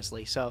existed,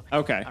 honestly. So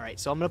okay. All right,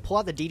 so I'm going to pull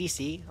out the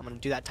DDC. I'm going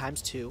to do that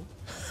times 2.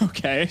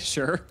 Okay,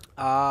 sure.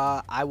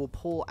 I will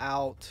pull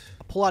out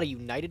a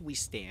United We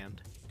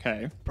Stand.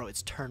 Okay. Bro,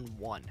 it's turn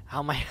 1. How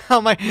am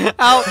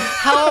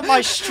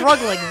I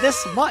struggling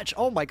this much?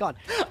 Oh my god.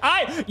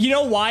 You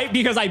know why?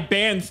 Because I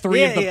banned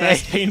 3 of the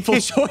best Painful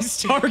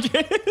Choice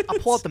targets. I'll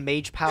pull out the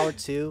Mage Power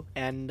too,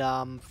 and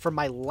for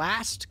my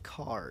last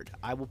card,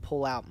 I will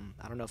pull out.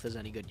 I don't know if there's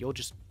any good. You'll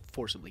just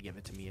forcibly give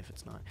it to me if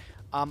it's not.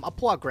 I'll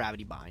pull out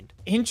Gravity Bind.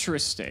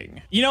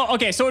 Interesting. You know,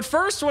 okay, so at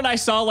first when I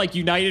saw like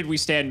United We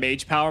Stand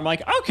Mage Power, I'm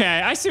like, okay,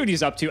 I see what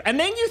he's up to. And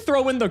then you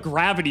throw in the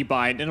Gravity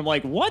Bind, and I'm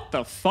like, what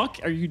the fuck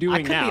are you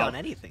doing now? I could be on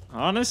anything.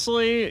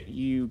 Honestly,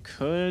 you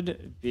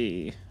could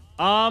be.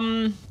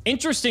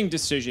 Interesting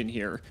decision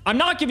here. I'm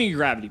not giving you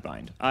Gravity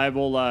Bind.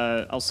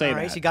 I'll say that. All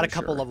right, so you got a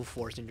couple level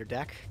 4s in your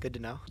deck. Good to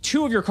know.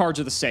 2 of your cards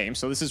are the same,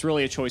 so this is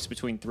really a choice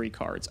between 3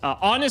 cards.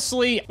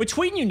 Honestly,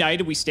 between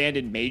United We Stand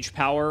and Mage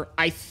Power,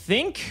 I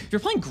think if you're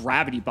playing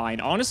Gravity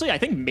Bind, honestly, I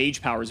think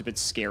Mage Power is a bit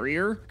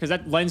scarier, because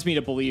that lends me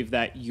to believe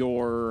that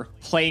you're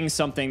playing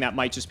something that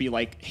might just be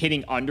like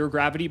hitting under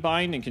Gravity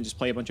Bind and can just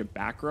play a bunch of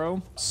back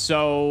row.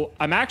 So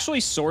I'm actually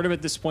sort of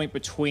at this point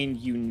between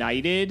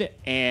United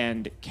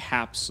and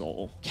Capsule.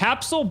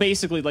 Capsule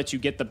basically lets you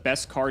get the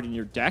best card in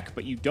your deck,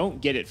 but you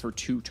don't get it for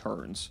 2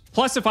 turns.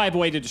 Plus, if I have a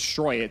way to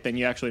destroy it, then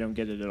you actually don't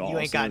get it at all. You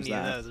ain't got any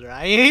of those,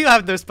 right? You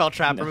have no spell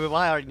trap removal.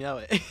 I already know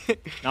it.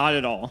 Not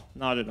at all.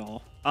 Not at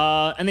all.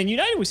 And then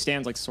United We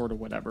Stand's like sort of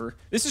whatever.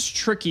 This is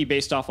tricky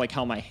based off like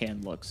how my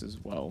hand looks as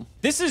well.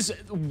 This is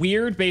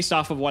weird based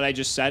off of what I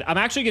just said. I'm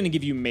actually going to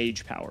give you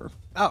Mage Power.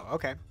 Oh,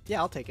 okay.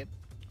 Yeah, I'll take it.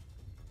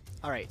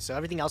 All right, so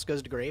everything else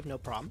goes to grave, no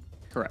problem.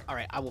 Correct. All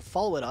right, I will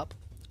follow it up.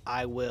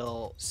 I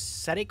will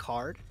set a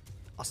card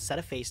I'll set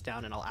a face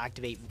down, and I'll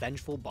activate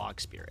Vengeful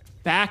Bog Spirit.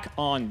 Back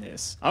on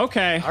this.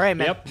 Okay. All right,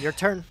 man. Yep. Your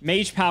turn.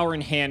 Mage power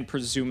in hand,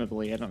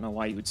 presumably. I don't know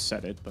why you would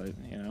set it, but,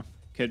 you know,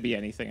 could be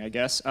anything, I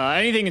guess.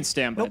 Anything in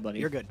standby, Nope, buddy.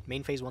 you're good.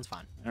 Main phase 1's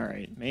fine. All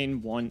right,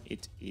 main 1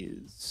 it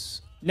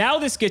is. Now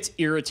this gets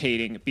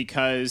irritating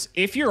because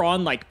if you're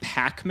on like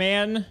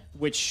Pac-Man,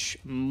 which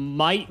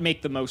might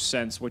make the most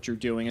sense what you're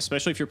doing,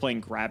 especially if you're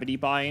playing Gravity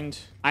Bind,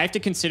 I have to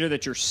consider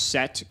that your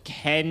set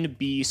can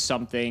be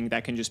something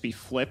that can just be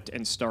flipped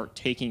and start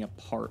taking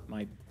apart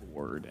my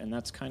board, and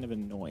that's kind of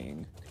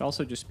annoying. Could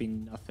also just be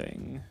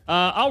nothing.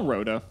 I'll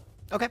Rhoda.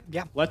 Okay,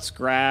 yeah. Let's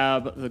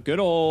grab the good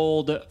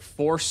old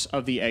Force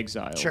of the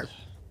Exiled. Sure.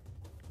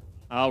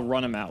 I'll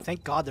run him out.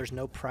 Thank God there's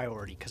no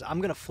priority, because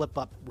I'm going to flip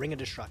up Ring of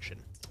Destruction.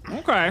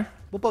 Okay.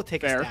 We'll both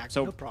take Fair. a stack,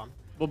 So no problem.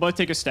 We'll both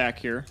take a stack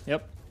here.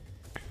 Yep.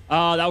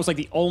 That was like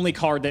the only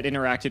card that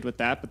interacted with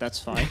that, but that's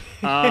fine.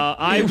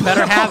 I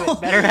Better have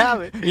it. Better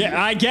have it. Yeah,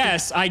 I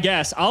guess.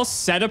 I'll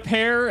set a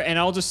pair and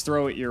I'll just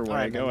throw it your way. All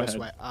right, Go man, ahead. this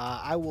way.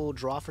 I will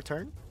draw for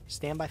turn.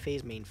 Standby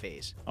phase, main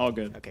phase. All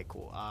good. Okay,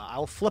 cool. I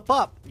will flip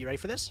up. You ready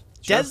for this?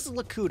 Sure. Des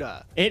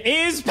Lakuta. It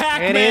is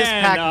Pac-Man. It is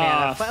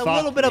Pac-Man. Oh, a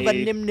little bit of a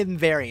me. Nyhmnim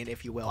variant,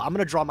 if you will. I'm going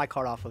to draw my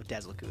card off of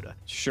Des Lakuta.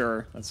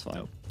 Sure, that's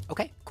fine.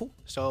 Okay, cool.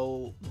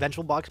 So,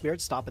 Vengeful Bog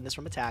Spirit's stopping this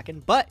from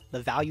attacking, but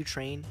the value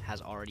train has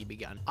already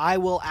begun. I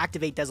will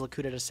activate Des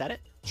Lakuta to set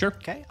it. Sure.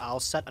 Okay, I'll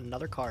set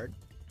another card,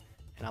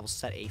 and I will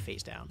set a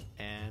face down,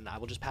 and I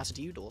will just pass it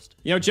to you, Duelist.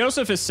 You know,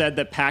 Joseph has said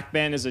that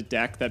Pac-Man is a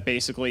deck that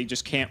basically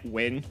just can't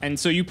win. And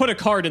so you put a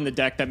card in the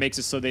deck that makes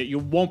it so that you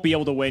won't be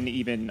able to win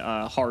even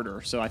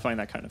harder. So I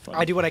find that kind of fun.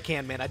 I do what I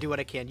can, man. I do what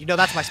I can. You know,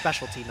 that's my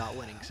specialty, not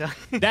winning. So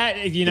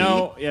That, you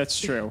know, yeah, it's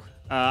true.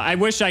 I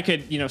wish I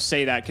could, you know,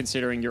 say that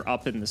considering you're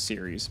up in the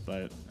series,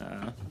 but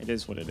it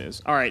is what it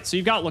is. All right, so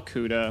you've got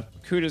Lakuta.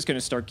 Lakuta's going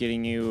to start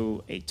getting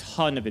you a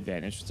ton of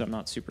advantage, which I'm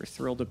not super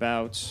thrilled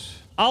about.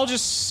 I'll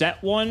just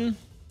set one,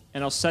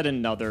 and I'll set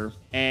another,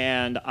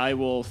 and I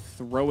will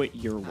throw it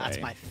your way. that's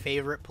my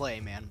favorite play,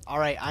 man. All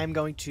right, I'm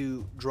going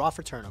to draw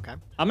for turn, okay?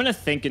 I'm going to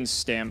think and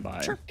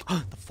standby. Sure.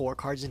 The 4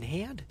 cards in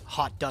hand.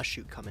 Hot dust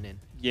shoot coming in.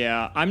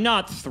 Yeah, I'm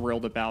not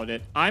thrilled about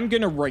it. I'm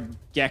going to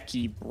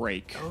Raigeki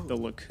break the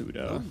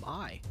Lakuta. Oh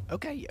my.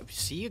 Okay,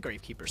 see a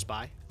Gravekeeper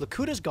Spy.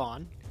 Lakuta's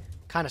gone.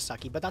 Kind of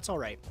sucky, but that's all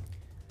right.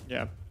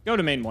 Yeah, go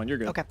to main 1. You're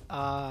good. Okay,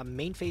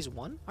 main phase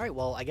 1. All right,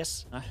 well, I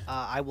guess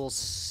I will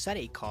set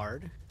a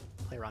card.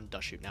 Play around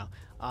dust shoot now.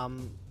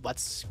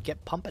 Let's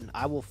get pumping.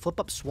 I will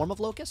flip up Swarm of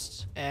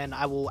Locusts, and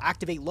I will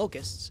activate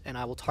Locusts, and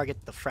I will target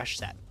the fresh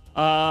set.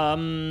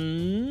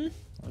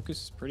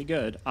 Locust is pretty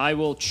good. I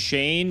will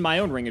chain my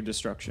own Ring of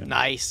Destruction.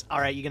 Nice. All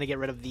right, you're gonna get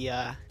rid of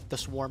the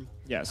swarm.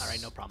 Yes. All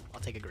right, no problem.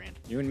 I'll take a grand.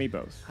 You and me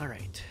both. All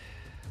right.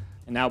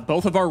 And now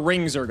both of our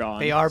rings are gone.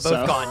 They are both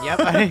so- gone. Yep.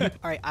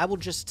 All right, I will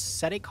just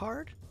set a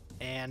card,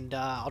 and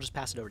I'll just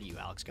pass it over to you,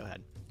 Alex. Go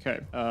ahead. Okay,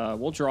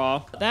 we'll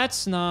draw.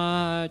 That's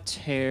not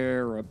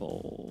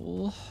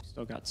terrible.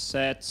 Still got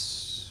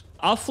sets.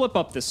 I'll flip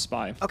up this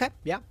spy. Okay.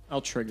 Yeah.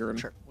 I'll trigger him.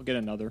 Sure. We'll get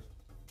another.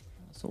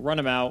 So run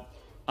him out.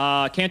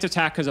 Can't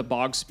attack because of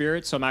Bog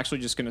Spirit, so I'm actually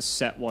just going to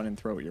set one and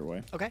throw it your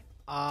way. Okay.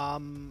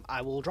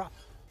 I will draw.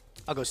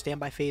 I'll go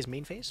standby phase,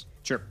 main phase.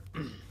 Sure.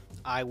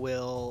 I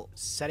will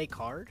set a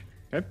card,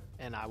 Okay.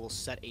 and I will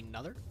set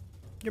another.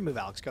 Your move,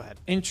 Alex. Go ahead.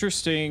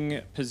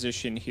 Interesting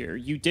position here.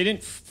 You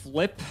didn't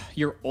flip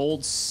your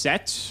old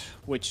set,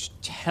 which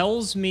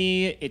tells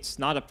me it's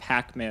not a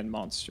Pac-Man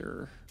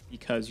monster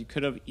because you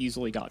could have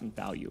easily gotten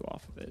value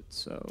off of it.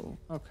 So,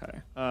 okay.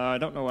 I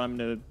don't know what I'm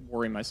going to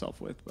worry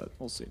myself with, but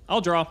we'll see.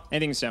 I'll draw.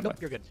 Anything in standby.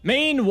 Nope, you're good.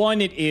 Main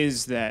 1 it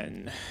is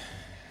then.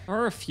 There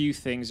are a few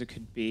things it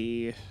could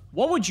be.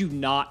 What would you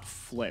not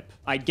flip?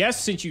 I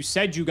guess since you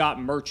said you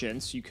got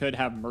merchants, you could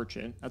have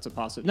merchant. That's a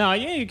possibility. No,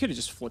 yeah, you could have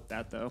just flipped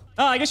that though.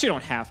 I guess you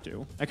don't have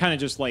to. That kind of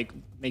just like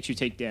makes you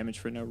take damage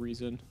for no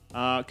reason.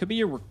 Could be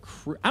your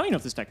recruit. I don't even know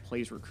if this deck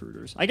plays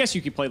recruiters. I guess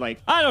you could play like,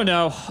 I don't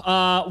know.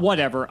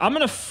 Whatever. I'm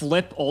going to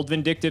flip Old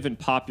Vindictive and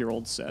pop your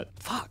old set.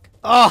 Fuck.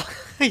 Oh,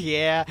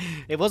 yeah.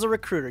 It was a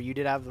recruiter. You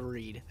did have the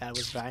read. That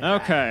was fine.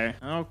 Okay.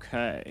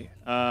 Okay.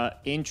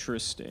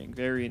 Interesting.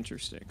 Very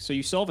interesting. So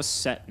you still have a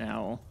set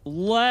now.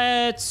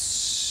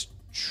 Let's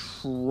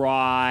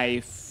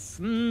try.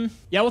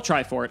 Yeah, we'll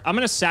try for it. I'm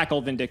going to sack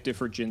Old Vindictive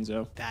for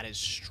Jinzo. That is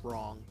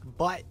strong,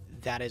 but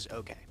that is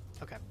okay.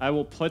 Okay. I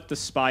will put the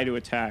spy to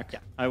attack. Yeah.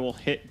 I will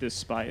hit this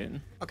spy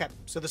in. Okay.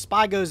 So the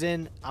spy goes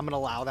in. I'm going to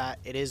allow that.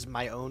 It is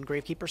my own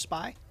Gravekeeper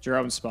Spy. It's your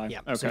own spy. Yeah,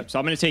 Okay. So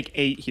I'm going to take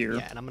 8 here.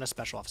 Yeah, and I'm going to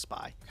special off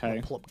Spy. Okay.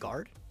 I'll pull up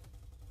Guard.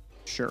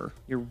 Sure.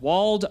 You're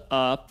walled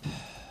up.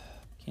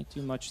 Can't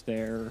do much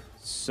there.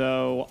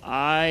 So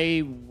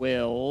I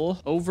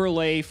will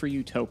overlay for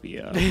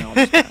Utopia. No, I'm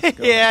just gonna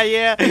go Yeah,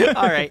 yeah.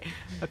 All right.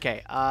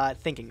 Okay.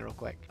 Thinking real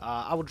quick.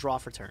 I will draw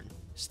for turn.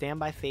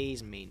 Standby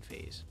phase, main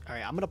phase. All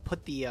right. I'm going to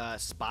put the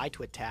spy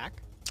to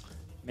attack.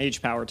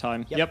 Mage power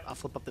time. Yep. I'll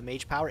flip up the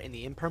mage power in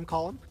the imperm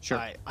column.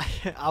 Sure.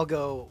 I'll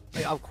go.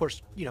 Of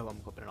course, you know I'm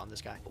flipping it on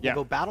this guy. We'll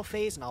go battle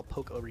phase, and I'll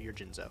poke over your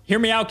Jinzo. Hear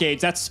me out, Gage.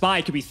 That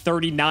spy could be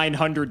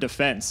 3,900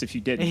 defense if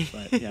you didn't.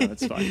 But yeah,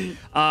 that's fine.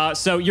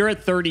 So you're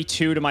at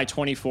 32 to my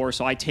 24,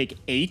 so I take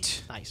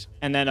 8. Nice.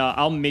 And then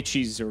I'll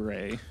Michi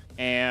Zure.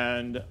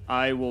 And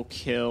I will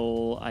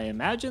kill, I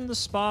imagine, the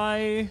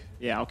spy.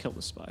 Yeah, I'll kill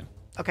the spy.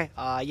 Okay.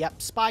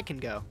 Yep. Spy can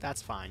go.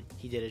 That's fine.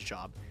 He did his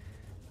job.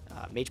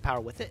 Mage power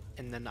with it,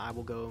 and then I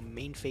will go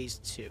main phase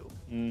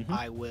 2.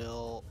 I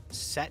will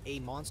set a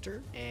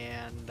monster,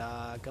 and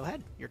go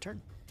ahead. Your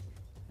turn.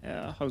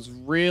 Yeah, I was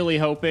really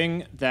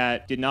hoping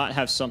that did not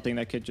have something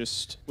that could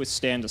just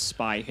withstand a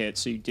spy hit,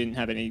 so you didn't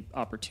have any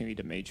opportunity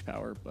to mage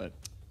power, but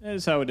that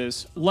is how it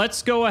is.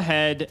 Let's go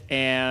ahead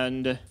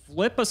and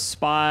flip a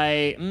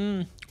spy.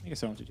 I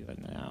guess I don't have to do that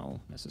now,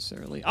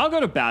 necessarily. I'll go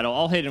to battle.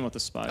 I'll hit him with the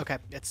spy. Okay,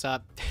 it's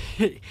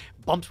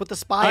bumps with the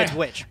spy. It's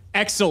witch.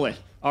 Excellent.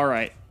 All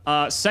right.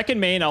 Second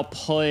main, I'll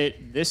put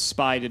this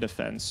spy to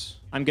defense.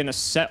 I'm going to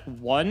set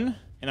 1,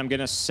 and I'm going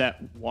to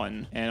set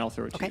 1, and I'll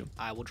throw it to you.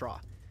 I will draw.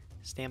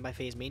 Standby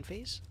phase, main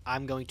phase.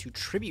 I'm going to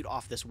tribute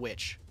off this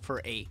witch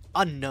for a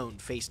unknown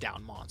face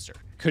down monster.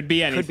 Could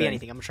be anything. Could be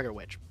anything. I'm gonna trigger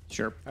witch.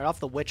 Sure. Right off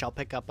the witch, I'll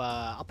pick up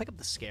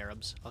the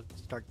scarabs. I'll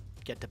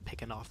get to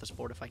picking off this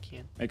board if I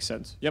can. Makes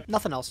sense. Yep.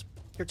 Nothing else.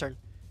 Your turn.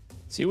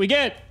 See what we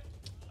get.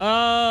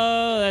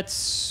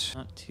 That's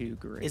not too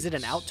great. Is it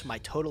an out to my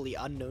totally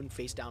unknown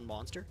face down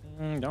monster?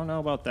 Don't know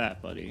about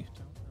that, buddy.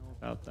 Don't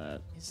know about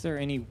that. Is there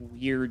any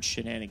weird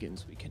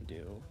shenanigans we can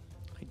do?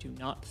 I do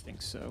not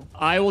think so.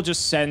 I will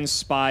just send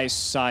spies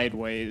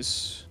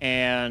sideways,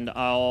 and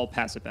I'll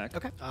pass it back.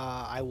 Okay.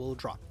 I will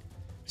draw.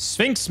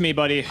 Sphinx me,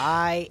 buddy.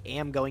 I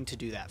am going to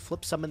do that.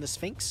 Flip summon the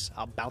Sphinx.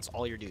 I'll bounce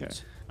all your dudes.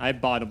 Okay. I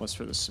have bottomless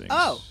for the Sphinx.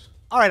 Oh.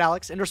 All right,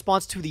 Alex. In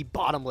response to the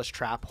bottomless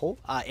trap hole,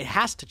 it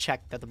has to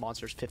check that the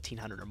monster is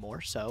 1,500 or more.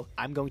 So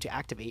I'm going to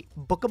activate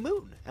Book of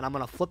Moon, and I'm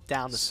going to flip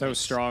down the Sphinx.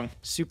 So strong.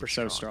 Super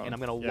strong. So strong. And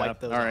I'm going to wipe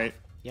those off. All right.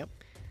 Yep.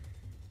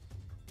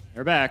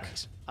 You're back.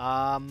 Nice.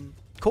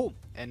 Cool.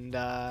 And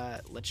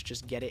let's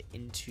just get it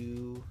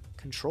into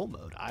control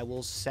mode. I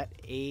will set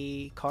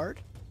a card,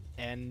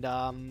 and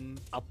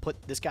I'll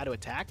put this guy to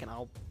attack, and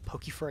I'll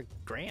poke you for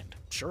 $1,000.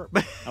 Sure.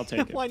 I'll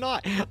take it. Why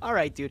not? All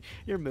right, dude.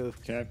 Your move.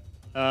 Okay.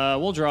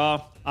 We'll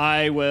draw.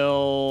 I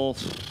will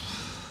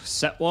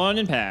set 1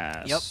 and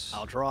pass. Yep.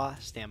 I'll draw.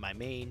 Stand by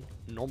main.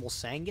 Normal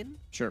Sanguine.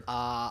 Sure.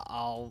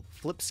 I'll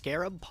flip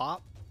Scarab.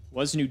 Pop.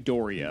 Was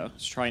Newdoria.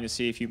 Just trying to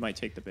see if you might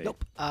take the bait.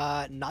 Nope.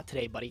 Not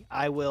today, buddy.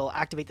 I will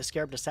activate the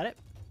Scarab to set it.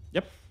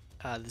 Yep.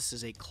 This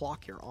is a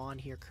clock you're on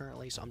here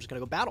currently, so I'm just going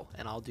to go battle,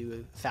 and I'll do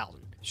 1,000.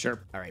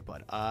 Sure. All right,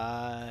 bud.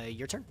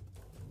 Your turn.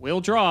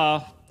 We'll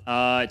draw.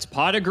 It's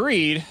pot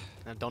agreed.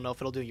 I don't know if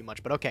it'll do you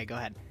much, but okay, go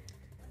ahead.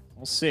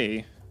 We'll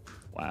see.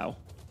 Wow.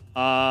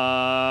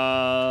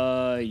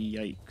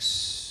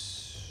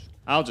 Yikes.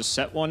 I'll just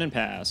set 1 and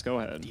pass. Go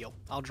ahead. Deal.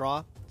 I'll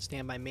draw.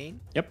 Stand by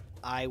main. Yep.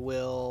 I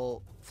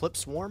will flip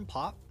Swarm,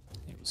 pop.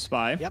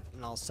 Spy. Yep,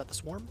 and I'll set the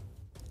Swarm.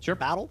 Sure.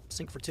 Battle.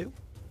 Sync for 2.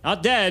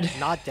 Not dead.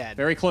 Not dead.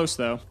 Very close,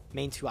 though.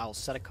 Main 2, I will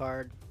set a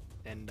card,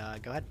 and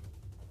go ahead.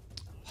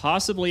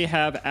 Possibly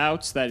have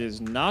outs. That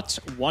is not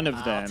one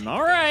of them.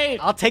 All right.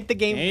 I'll take the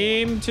game.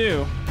 Game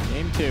 2.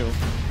 Game 2.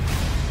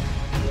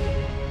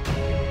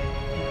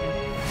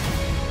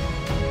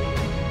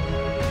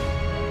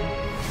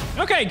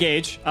 Okay,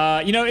 Gage.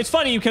 You know, it's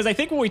funny because I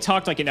think when we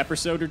talked like an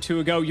episode or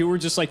 2 ago, you were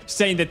just like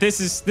saying that this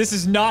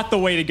is not the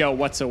way to go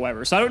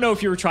whatsoever. So I don't know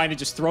if you were trying to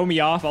just throw me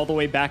off all the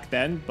way back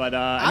then, but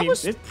I mean,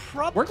 was it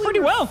probably worked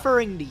pretty well.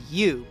 Referring to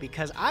you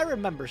because I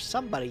remember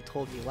somebody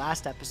told me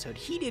last episode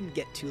he didn't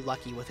get too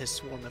lucky with his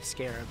swarm of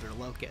scarabs or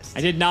locusts. I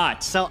did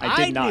not. So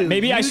I did not. knew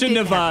Maybe you I shouldn't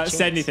didn't have a said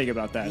chance. anything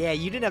about that. Yeah,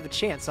 you didn't have a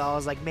chance. So I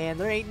was like, man,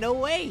 there ain't no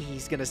way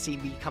he's gonna see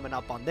me coming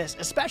up on this,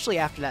 especially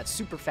after that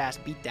super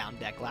fast beatdown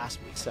deck last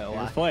week.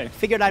 So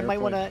figured I might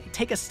want to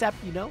take a step,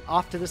 you know,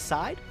 off to the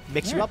side,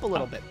 mix you up a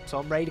little bit. So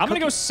I'm ready to I'm going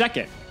to go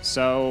second.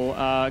 So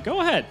go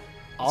ahead.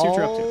 Let's see what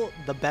you're up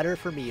to. The better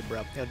for me,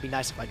 bro. It would be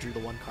nice if I drew the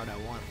 1 card I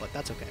want, but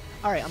that's okay.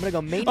 All right, I'm going to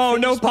go main Oh,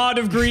 phase. no pot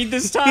of greed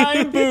this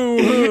time?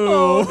 Boo-hoo.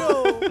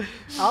 Oh, no.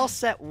 I'll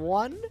set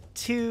 1,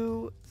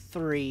 2,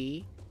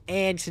 3,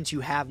 and since you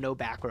have no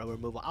back row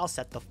removal, I'll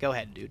set the... Go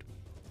ahead, dude.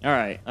 All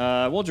right.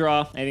 We'll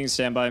draw. Anything to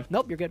stand by?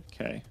 Nope, you're good.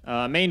 Okay.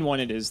 Main 1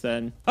 it is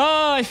then.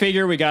 I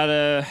figure we got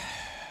to...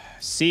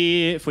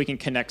 see if we can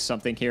connect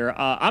something here.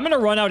 I'm going to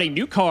run out a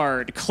new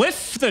card.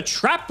 Cliff the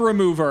Trap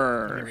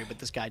Remover. Let me read what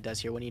this guy does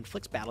here. When he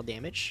inflicts battle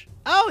damage.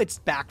 Oh, it's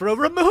back row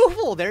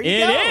removal. There you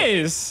go. It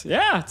is.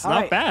 Yeah, it's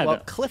not bad. Well,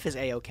 Cliff is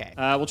A-okay.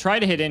 We'll try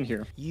to hit in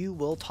here. You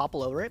will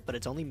topple over it, but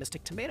it's only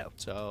Mystic Tomato.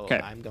 So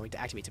I'm going to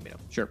activate Tomato.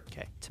 Sure.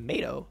 Okay.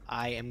 Tomato,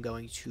 I am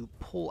going to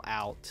pull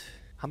out...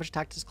 How much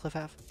attack does Cliff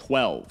have?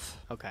 12.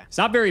 Okay. It's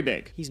not very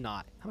big. He's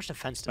not. How much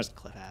defense does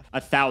Cliff have?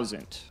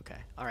 1,000. Okay.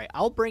 All right.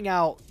 I'll bring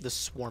out the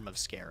Swarm of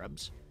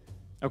Scarabs.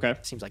 Okay.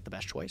 Seems like the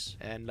best choice.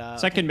 And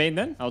Second main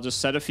then. I'll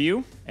just set a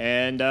few.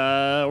 And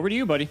over to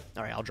you, buddy.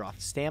 All right, I'll draw.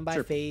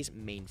 Standby phase,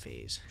 main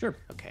phase. Sure.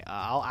 Okay,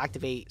 I'll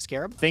activate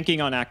Scarab. Thinking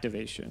on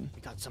activation.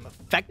 We got some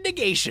effect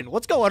negation.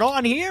 What's going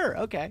on here?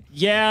 Okay.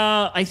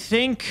 Yeah, I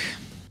think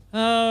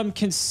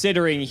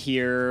considering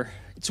here,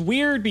 it's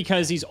weird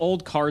because these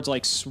old cards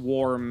like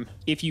Swarm,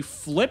 if you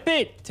flip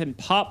it to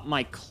pop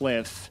my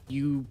Cliff,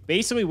 you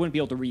basically wouldn't be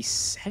able to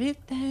reset it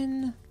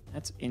then?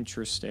 That's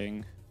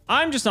interesting.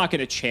 I'm just not going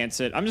to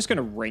chance it. I'm just going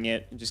to ring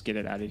it and just get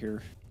it out of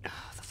here.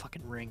 The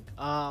fucking ring.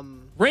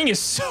 Ring is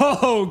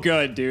so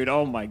good, dude.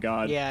 Oh my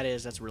god. Yeah, it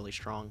is. That's really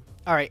strong.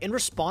 All right, in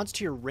response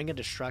to your Ring of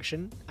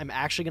Destruction, I'm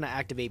actually going to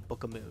activate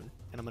Book of Moon,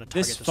 and I'm going to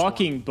target this the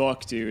fucking Swarm.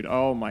 book, dude.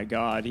 Oh my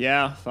god.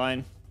 Yeah,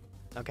 fine.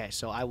 Okay,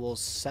 so I will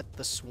set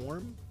the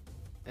Swarm,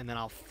 and then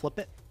I'll flip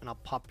it, and I'll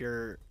pop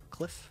your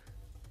Cliff.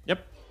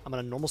 Yep. I'm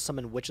going to normal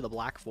summon Witch of the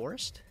Black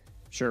Forest.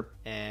 Sure.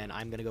 And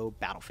I'm going to go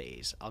battle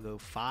phase. I'll go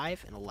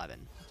 5 and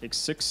 11. Take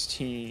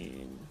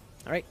 16.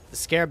 All right. The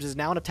Scarabs is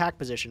now in attack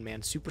position,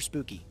 man. Super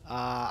spooky.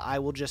 I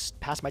will just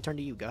pass my turn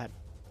to you. Go ahead.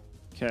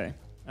 Okay.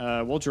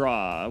 We'll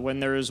draw. When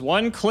there's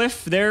one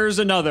cliff, there's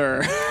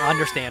another.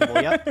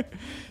 Understandable, yep.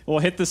 We'll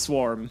hit the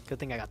Swarm. Good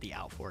thing I got the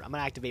out for it. I'm going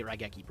to activate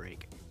Raigeki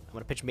Break. I'm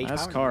going to pitch Mage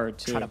Nice Power. card,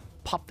 too. Try to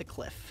pop the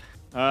Cliff.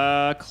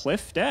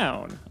 Cliff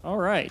down. All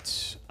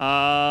right.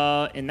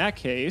 In that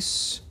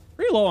case...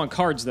 Pretty low on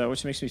cards, though,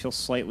 which makes me feel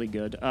slightly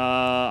good.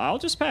 I'll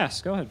just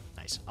pass. Go ahead.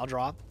 Nice. I'll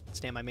draw.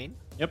 Stand my main.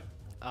 Yep.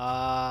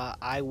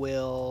 I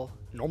will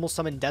normal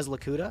summon Des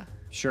Lakuta.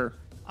 Sure.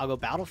 I'll go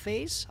battle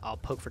phase. I'll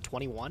poke for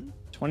 21.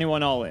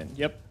 21 all in.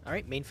 Yep. All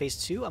right. Main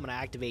phase 2. I'm going to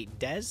activate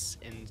Des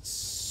and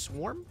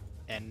Swarm.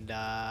 And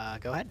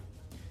go ahead.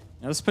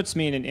 Now, this puts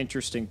me in an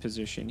interesting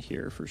position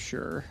here for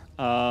sure.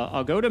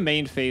 I'll go to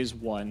main phase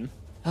 1.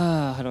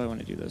 How do I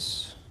want to do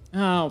this?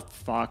 Oh,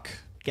 fuck.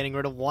 Getting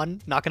rid of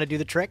 1, not going to do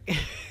the trick.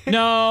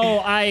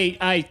 No,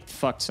 I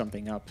fucked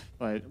something up,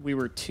 but we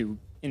were too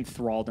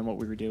enthralled in what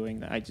we were doing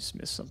that I just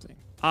missed something.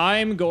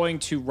 I'm going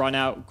to run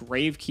out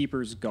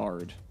Gravekeeper's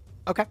Guard.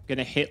 Okay.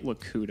 Gonna hit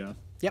Lakuta.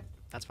 Yep,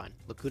 that's fine.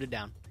 Lakuta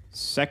down.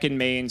 Second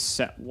main,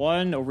 set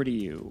 1, over to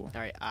you.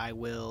 All right, I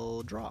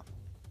will draw.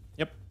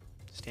 Yep.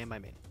 Stand by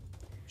main.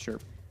 Sure.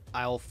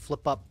 I'll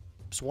flip up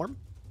Swarm.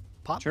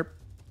 Pop. Sure.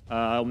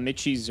 I'll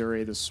Michi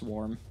Zuri the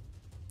Swarm.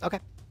 Okay.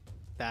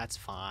 That's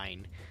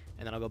fine.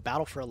 And then I'll go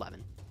battle for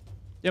 11.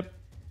 Yep.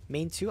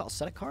 Main 2, I'll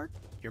set a card.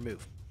 Your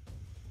move.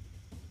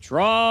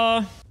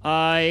 Draw.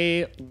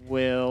 I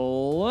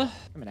will... I'm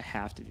going to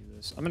have to do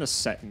this. I'm going to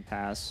set and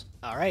pass.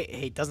 All right.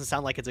 Hey, it doesn't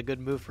sound like it's a good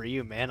move for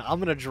you, man. I'm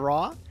going to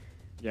draw.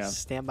 Yeah.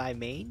 Stand by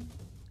main.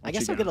 I What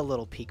guess you I'll got? get a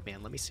little peek,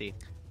 man. Let me see.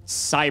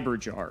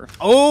 Cyberjar.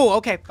 Oh,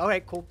 okay. All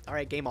right, cool. All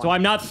right, game on. So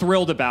I'm not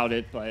thrilled about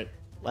it, but...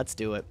 Let's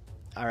do it.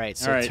 All right,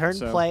 so All right, turn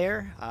so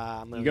player.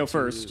 I'm going you go to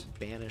first.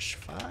 Banish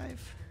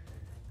 5.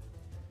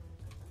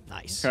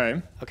 Nice.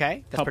 Okay.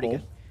 Okay, that's pretty Couple.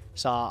 good.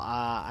 So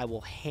I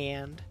will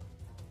hand,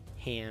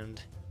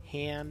 and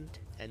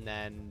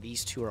then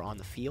these 2 are on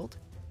the field.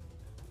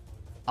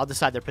 I'll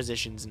decide their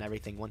positions and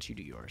everything once you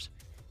do yours.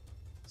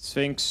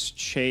 Sphinx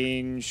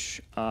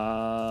change.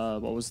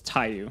 What was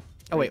Taiyu?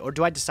 Oh wait, or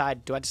do I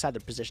decide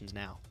their positions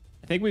now?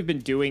 I think we've been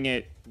doing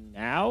it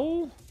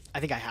now.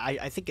 I think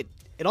I think it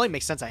only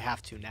makes sense I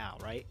have to now,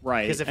 right?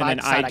 Right, Because if and I then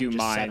decide, I do can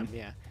just set mine. 'em,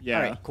 yeah. Yeah.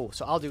 All right, cool.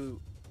 So I'll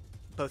do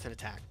both in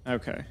attack.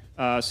 Okay.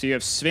 So you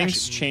have Sphinx,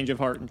 Actually, Change of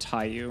Heart, and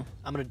Taiyu.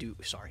 I'm gonna do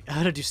I'm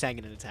gonna do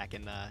Sanguine in attack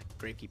and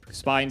Gravekeeper.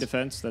 Spine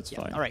defense. That's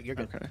Yeah, fine. all right, you're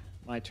good. Okay.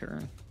 My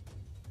turn.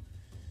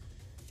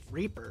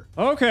 Reaper.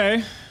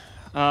 Okay.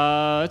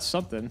 It's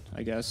something,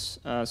 I guess.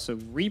 So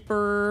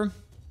Reaper,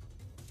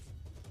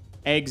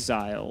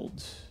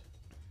 exiled,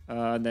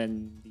 and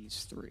then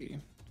these 3.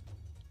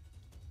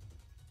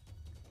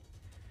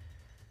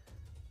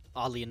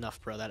 Oddly enough,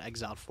 bro, that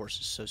exiled force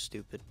is so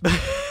stupid.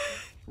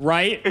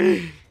 Right?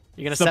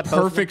 You're gonna It's the set both of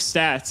them? perfect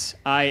stats.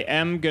 I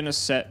am gonna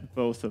set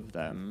both of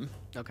them.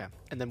 Okay.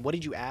 And then what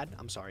did you add?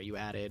 I'm sorry, you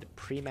added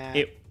Premat.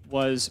 It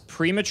was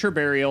Premature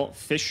Burial,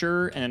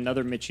 Fisher, and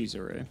another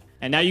Michizuru.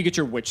 And now you get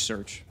your Witch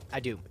Search. I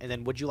do. And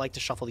then would you like to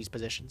shuffle these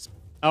positions?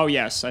 Oh,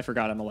 yes. I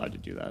forgot I'm allowed to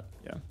do that.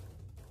 Yeah.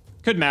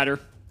 Could matter.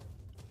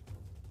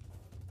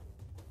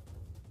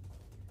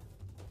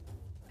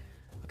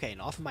 Okay,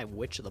 and off of my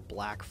Witch of the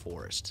Black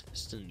Forest.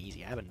 This isn't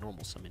easy. I haven't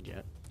normal summoned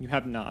yet. You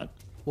have not.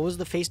 What was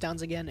the face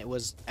downs again? It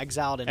was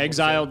Exiled and...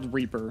 Exiled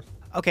Reaper.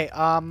 Okay,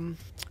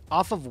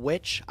 off of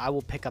which, I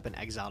will pick up an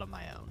Exiled of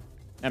my own.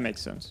 That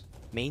makes sense.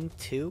 Main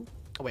 2?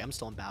 Oh, wait, I'm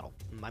still in battle.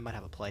 I might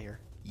have a play here.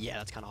 Yeah,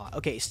 that's kind of odd.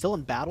 Okay, still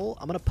in battle.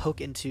 I'm going to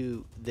poke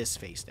into this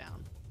face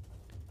down.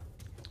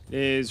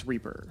 Is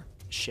Reaper.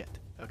 Shit.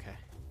 Okay.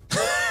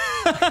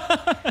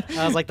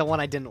 That was like the one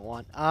I didn't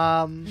want.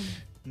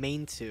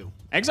 Main 2.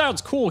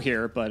 Exiled's cool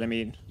here, but I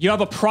mean, you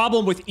have a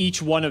problem with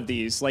each one of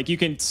these. Like, you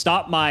can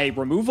stop my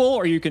removal,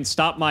 or you can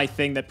stop my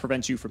thing that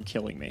prevents you from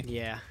killing me.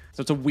 Yeah. So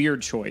it's a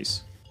weird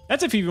choice.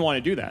 That's if you even want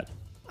to do that.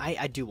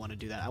 I do want to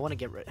do that. I want to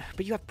get rid...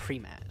 But you have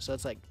pre-mat, so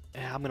it's like,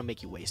 I'm going to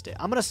make you waste it.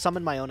 I'm going to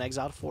summon my own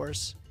Exiled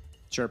Force,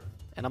 Sure.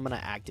 and I'm going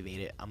to activate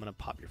it. I'm going to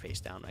pop your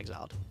face down,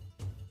 Exiled.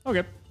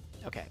 Okay.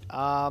 Okay.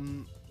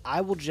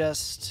 I will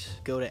just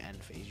go to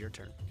end phase. Your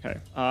turn. Okay.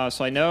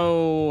 So I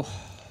know...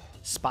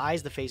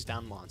 Spy's the face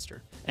down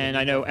monster. And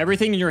I know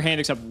everything in your hand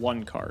except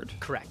one card.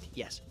 Correct.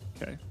 Yes.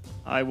 Okay.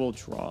 I will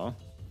draw.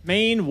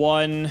 Main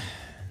 1.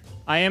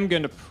 I am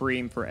going to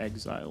preem for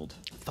Exiled.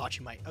 Thought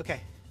you might.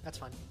 Okay. That's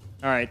fine.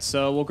 All right.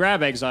 So we'll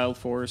grab Exiled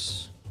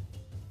Force.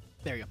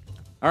 There you go.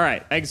 All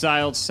right.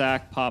 Exiled,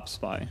 sack, pop,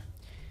 spy.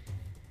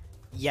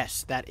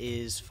 Yes, that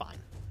is fine.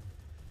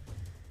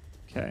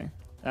 Okay.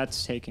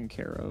 That's taken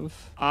care of.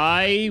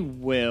 I'm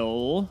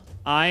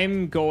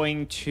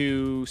going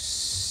to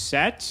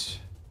set,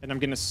 and I'm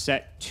going to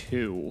set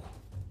 2.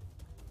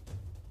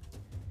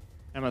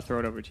 I'm going to throw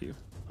it over to you.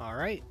 All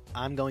right.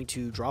 I'm going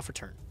to draw for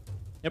turn.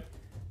 Yep.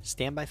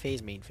 Standby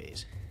phase, main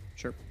phase.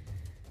 Sure.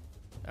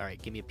 All right,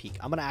 give me a peek.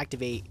 I'm going to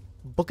activate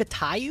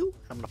Bookatayu.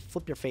 I'm going to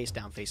flip your face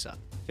down, face up.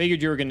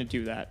 Figured you were going to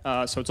do that.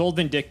 So it's Old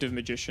Vindictive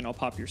Magician. I'll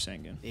pop your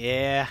Sangan.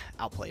 Yeah,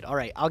 outplayed. All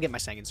right, I'll get my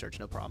Sangan Search,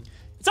 no problem.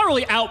 It's not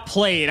really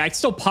outplayed. I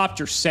still popped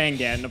your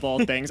Sangan, of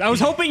all things. I was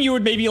hoping you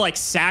would maybe, like,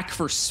 sack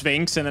for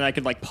Sphinx, and then I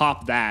could, like,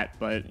 pop that.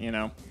 But, you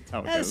know, that's how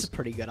it goes. This is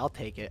pretty good. I'll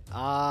take it.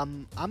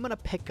 I'm going to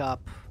pick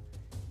up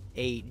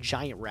a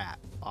giant rat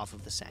off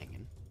of the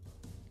Sangan.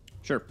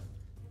 Sure.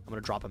 I'm going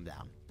to drop him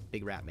down.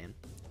 Big rat, man,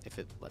 if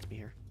it lets me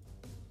here.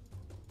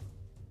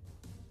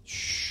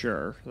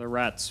 Sure. The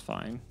rat's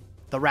fine.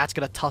 The rat's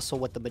going to tussle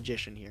with the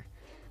magician here.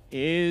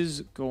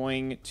 Is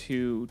going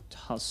to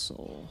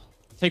tussle.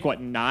 Take,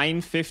 what,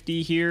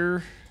 950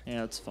 here?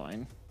 Yeah, that's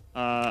fine.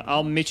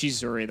 I'll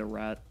Michizuri the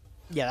rat.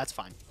 Yeah, that's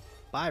fine.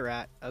 Bye,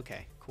 rat.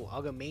 Okay, cool.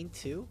 I'll go main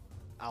 2.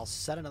 I'll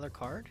set another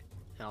card,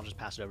 and I'll just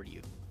pass it over to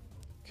you.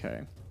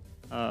 Okay.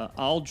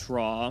 I'll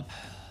draw.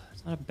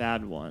 It's not a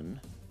bad one.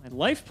 My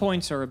life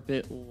points are a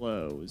bit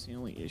low is the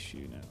only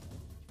issue now.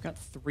 You've got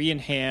 3 in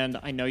hand.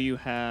 I know you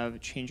have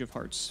Change of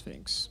Heart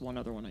Sphinx. One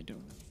other one I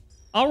don't.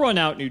 I'll run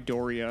out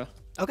Newdoria.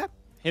 Okay.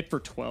 Hit for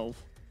 12.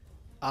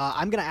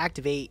 I'm going to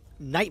activate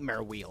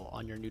Nightmare Wheel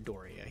on your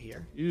Newdoria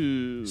here.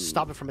 Ooh.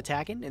 Stop it from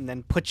attacking, and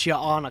then put you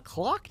on a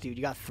clock, dude.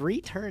 You got 3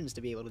 turns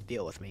to be able to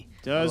deal with me.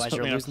 Does Otherwise, put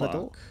you're me on a losing the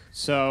clock. duel.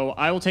 So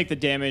I will take the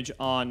damage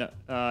on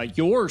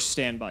your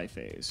standby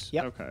phase.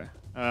 Yep. Okay.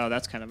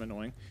 That's kind of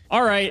annoying.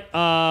 All right.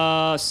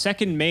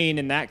 Second main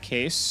in that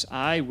case.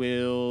 I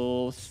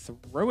will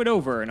throw it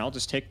over, and I'll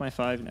just take my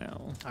 5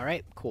 now. All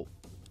right, cool.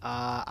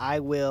 I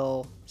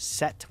will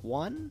set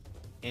 1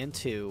 and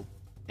 2,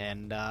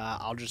 and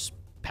I'll just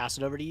pass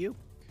it over to you.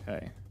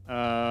 Okay.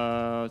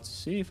 Let's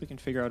see if we can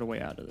figure out a way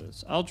out of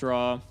this. I'll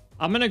draw.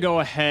 I'm going to go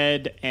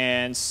ahead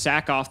and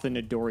sack off the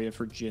Nidorya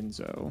for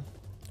Jinzo.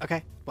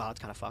 Okay. Wow, that's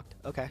kind of fucked.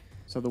 Okay.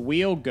 So the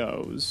wheel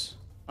goes.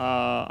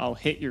 I'll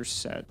hit your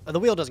set. The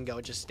wheel doesn't go.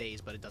 It just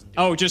stays, but it doesn't do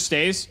Oh, it just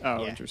stays?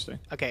 Oh, Yeah. interesting.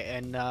 Okay,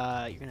 and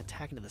you're going to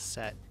attack into the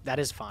set. That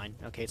is fine.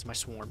 Okay, it's my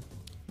swarm.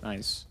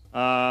 Nice.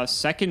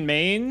 Second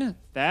main,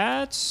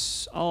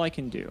 that's all I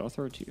can do. I'll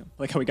throw it to you.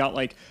 Like how we got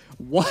like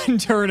 1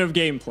 turn of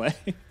gameplay.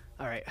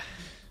 All right.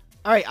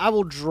 All right, I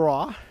will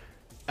draw.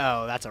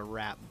 Oh, that's a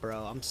wrap,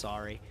 bro. I'm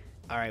sorry.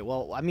 All right,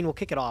 well, I mean, we'll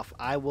kick it off.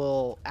 I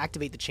will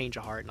activate the Change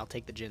of Heart, and I'll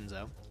take the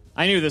Jinzo.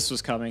 I knew this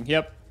was coming.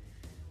 Yep.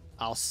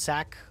 I'll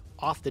sack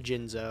off the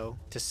Jinzo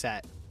to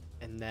set,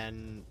 and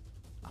then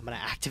I'm going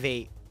to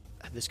activate...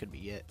 This could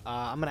be it.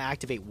 I'm going to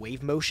activate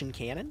Wave Motion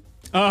Cannon.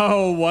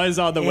 Oh, was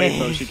on the wave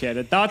motion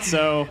cannon. Thought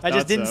so. I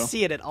just didn't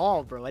see it at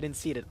all, bro. I didn't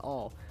see it at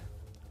all.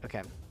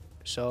 Okay.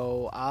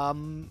 So, I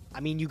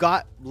mean, you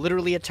got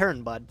literally a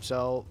turn, bud.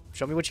 So,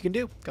 show me what you can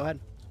do. Go ahead.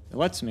 It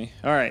lets me.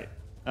 All right.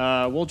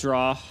 We'll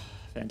draw.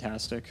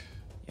 Fantastic.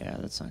 Yeah,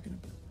 that's not going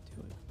to do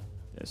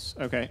it. This.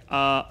 Okay.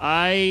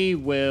 I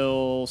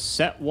will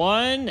set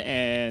 1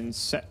 and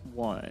set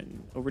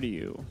 1. Over to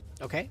you.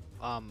 Okay.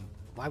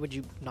 Why would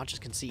you not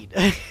just concede?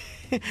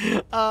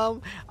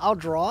 I'll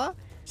draw.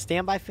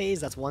 Standby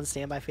phase. That's 1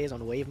 standby phase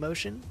on wave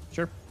motion.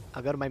 Sure.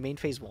 I'll go to my main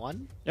phase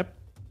 1. Yep.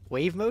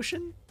 Wave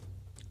motion.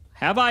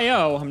 Have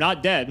IO. I'm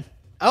not dead.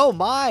 Oh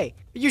my!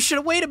 You should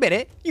have. Wait a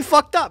minute. You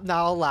fucked up.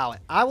 Now I'll allow it.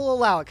 I will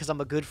allow it because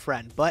I'm a good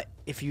friend. But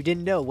if you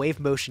didn't know, wave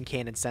motion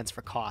cannon cents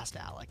for cost,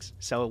 Alex.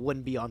 So it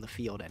wouldn't be on the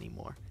field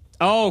anymore.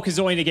 Oh, because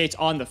it only negates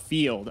on the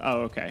field.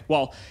 Oh, okay.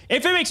 Well,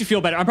 if it makes you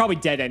feel better, I'm probably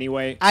dead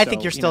anyway. I so,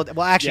 think you're you still... know,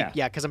 Well, actually,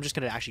 yeah, because I'm just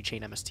going to actually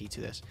chain MST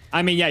to this.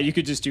 I mean, yeah, you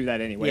could just do that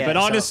anyway. Yeah, but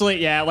so-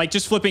 honestly, yeah, like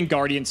just flipping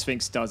Guardian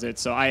Sphinx does it,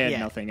 so I had Yeah.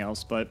 nothing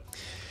else. But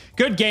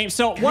good game.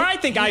 So where I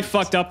think I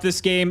fucked up this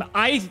game,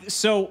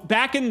 so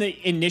back in the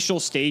initial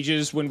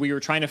stages when we were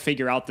trying to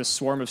figure out the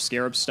Swarm of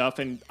Scarab stuff,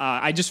 and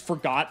I just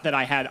forgot that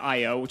I had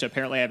IO, which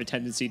apparently I have a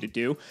tendency to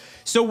do.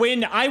 So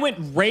when I went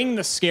Ring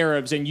the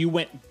Scarabs and you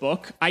went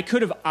Book, I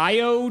could have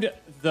IO'd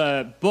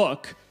the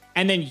Book,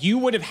 and then you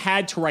would have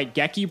had to write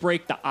Geki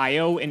Break the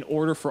IO in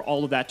order for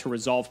all of that to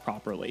resolve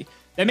properly.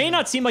 That may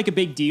not seem like a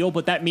big deal,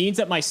 but that means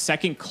that my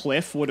second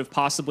Cliff would have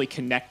possibly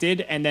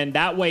connected, and then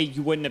that way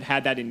you wouldn't have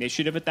had that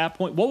initiative at that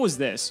point. What was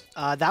this?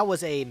 That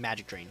was a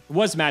Magic Drain. It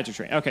was Magic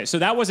Drain. Okay, so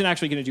that wasn't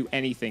actually going to do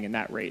anything in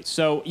that rate.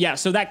 So yeah,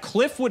 so that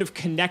Cliff would have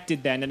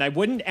connected then, and I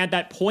wouldn't, at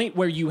that point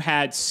where you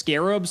had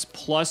Scarabs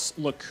plus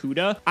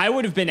Lakuta, I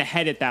would have been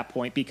ahead at that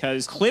point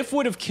because Cliff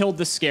would have killed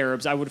the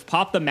Scarabs. I would have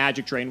popped the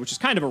Magic Drain, which is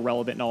kind of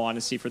irrelevant in all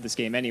honesty for this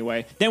game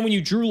anyway. Then when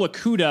you drew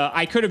Lakuta,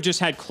 I could have just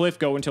had Cliff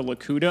go into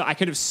Lakuta. I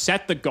could have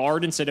set the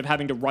guard instead of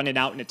having to run it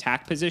out in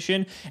attack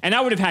position, and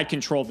I would have had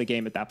control of the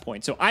game at that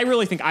point. So I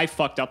really think I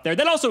fucked up there.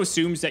 That also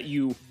assumes that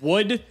you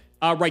would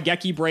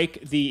Raigeki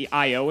break the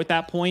IO at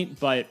that point,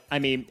 but I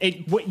mean,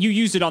 you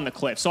used it on the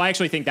Cliff, so I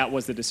actually think that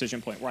was the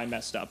decision point where I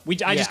messed up.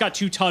 I just got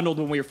too tunneled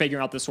when we were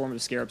figuring out the Swarm of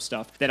Scarab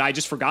stuff that I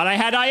just forgot I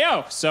had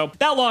IO, so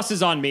that loss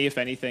is on me, if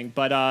anything,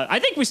 but I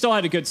think we still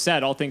had a good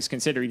set, all things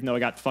considered, even though I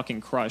got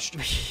fucking crushed.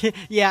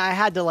 Yeah, I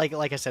had to, like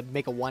I said,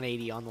 make a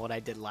 180 on what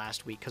I did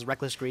last week, because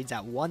Reckless Greed's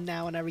at 1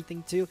 now and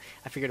everything, too.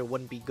 I figured it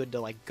wouldn't be good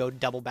to, like, go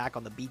double back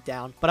on the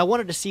beatdown, but I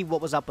wanted to see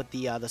what was up with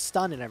the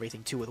stun and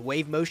everything, too. With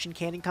Wave Motion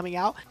Cannon coming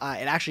out,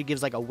 it actually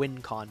gives, like, a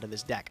win con to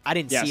this deck. I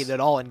didn't see it at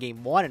all in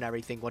game 1 and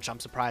everything, which I'm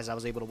surprised I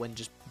was able to win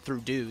just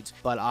through dudes.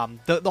 But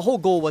the whole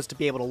goal was to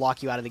be able to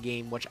lock you out of the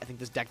game, which I think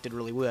this deck did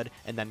really good,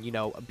 and then, you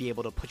know, be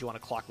able to put you on a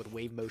clock with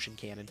Wave Motion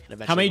Cannon. And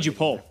eventually how many did you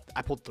pull?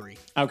 I pulled 3.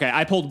 Okay,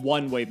 I pulled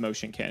 1 Wave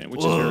Motion Cannon, which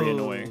is very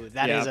annoying.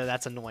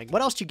 That's annoying.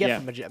 What else do you get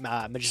from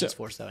Magician's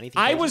Force, though?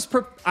 Anything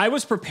I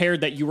was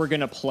prepared that you were going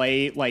to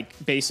play,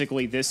 like,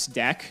 basically this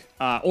deck,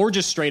 or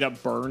just straight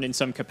up burn in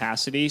some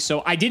capacity.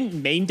 So I didn't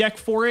main deck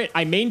for it.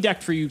 I main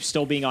decked for you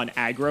still being on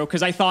aggro,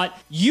 because I thought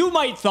you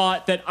might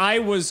thought that I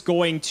was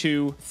going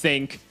to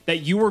think that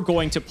you were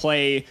going to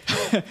play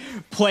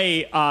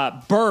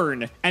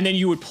burn, and then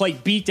you would play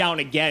beatdown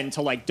again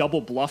to, like,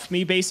 double bluff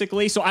me,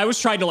 basically. So I was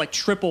trying to, like,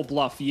 triple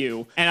bluff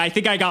you, and I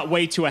think I got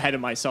way too ahead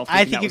of myself.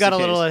 I think you got a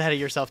little ahead of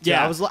yourself, too.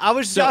 Yeah. I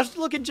was just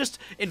looking just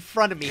in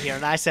front of me here,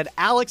 and I said,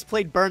 Alex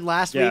played burn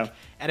last week,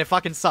 and it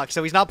fucking sucks,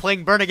 so he's not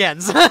playing burn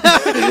again. So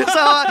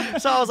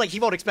I was like, he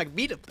won't expect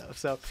me to, though.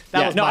 So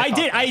that was my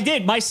fault. I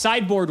did. My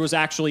sideboard was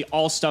actually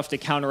all stuff to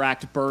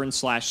counteract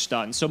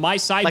burn/stun. So my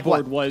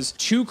sideboard was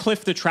 2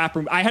 Cliff the Trap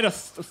Room. I had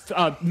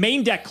a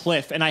main deck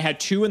Cliff, and I had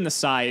 2 in the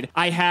side.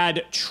 I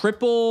had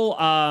triple.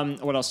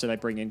 What else did I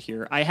bring in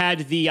here? I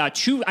had the I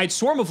had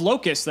Swarm of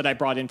Locusts that I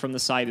brought in from the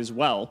side as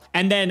well.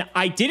 And then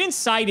I didn't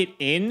side it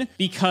in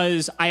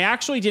because I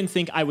actually didn't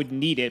think I would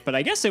need it, but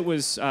I guess it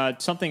was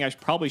something I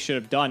probably should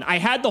have done. I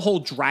had the whole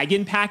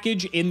dragon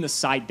package in the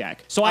side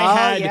deck. So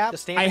I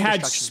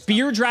had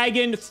Spear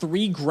Dragon,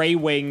 3 Grey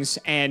Wings,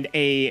 and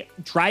a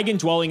Dragon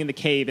Dwelling in the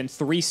Cave, and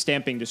 3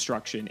 Stamping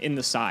Destruction in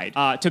the side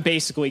to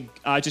basically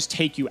just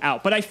take you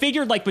out. But I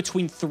figured, like,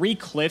 between 3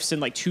 Cliffs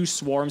and, like, 2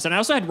 Swarms, and I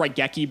also had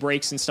Raigeki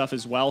breaks and stuff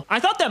as well. I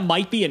thought that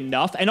might be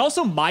enough. And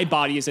also My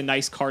Body is a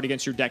nice card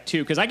against your deck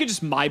too, because I could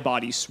just My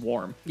Body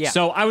Swarm. Yeah.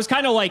 So I was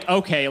kind of like,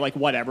 okay, like,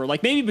 whatever.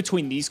 Like, maybe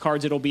between these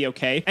cards it'll be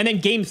okay. And then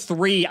game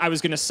 3, I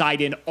was going to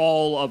side in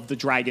all of the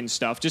dragon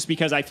stuff, just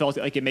because I felt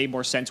like it made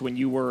more sense when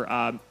you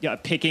were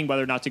picking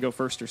whether or not to go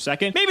first or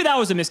second. Maybe that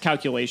was a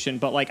miscalculation,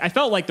 but, like, I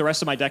felt like the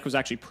rest of my deck was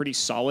actually pretty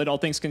solid, all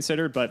things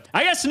considered, but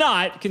I guess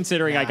not,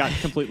 considering I got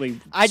completely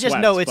I just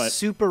know it's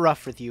super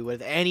rough with you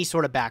with any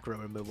sort of back row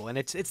removal, and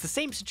it's the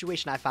same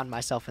situation I found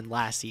myself in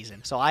last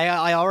season. So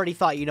I already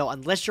thought, you know,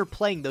 unless you're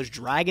playing those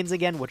dragons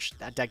again, which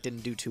that deck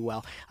didn't do too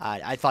well,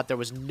 I thought there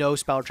was no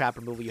spell trap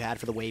removal you had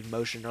for the Wave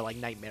Motion or, like,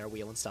 Nightmare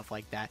Wheel and stuff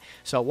like that.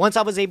 So once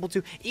I was able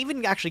to,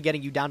 even actually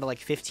getting you down to, like,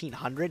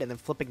 1500 and then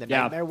flipping the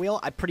Nightmare Wheel,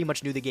 I pretty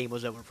much knew the game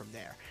was over from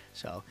there.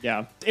 So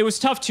yeah, it was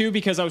tough too,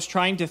 because I was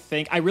trying to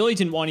think. I really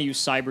didn't want to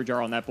use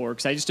Cyberjar on that board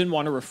because I just didn't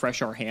want to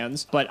refresh our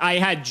hands. But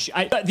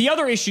the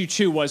other issue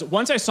too was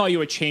once I saw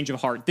you a Change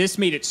of Heart, this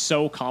made it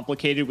so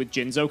complicated with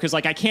Jinzo, because,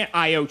 like, I can't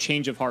IO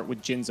Change of Heart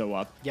with Jinzo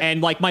up. Yep.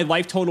 And, like, my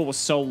life total was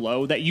so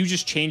low that you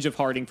just Change of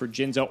Hearting for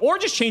Jinzo, or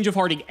just Change of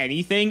Hearting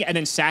anything and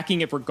then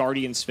sacking it for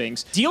Guardian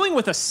Sphinx. Dealing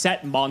with a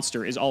set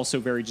monster is also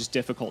very just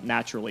difficult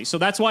naturally. So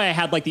that's why I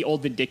had, like, the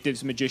old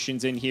Vindictives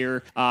Magicians in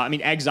here. I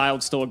mean,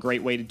 Exiled still a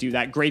great way to do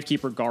that.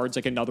 Gravekeeper Guard's,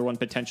 like, another one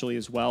potentially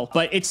as well.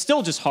 But it's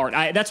still just hard.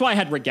 That's why I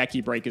had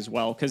Raigeki break as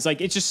well, because,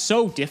 like, it's just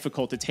so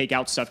difficult to take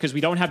out stuff because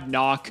we don't have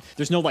knock.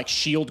 There's no, like,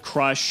 shield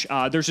crush.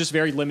 There's just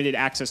very limited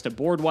access to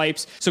board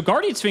wipes. So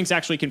Guardian Sphinx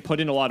actually can put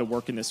in a lot of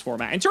work in this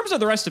format. In terms of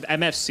the rest of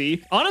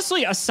MFC,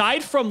 honestly,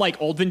 aside from, like,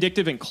 Old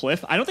Vindictive and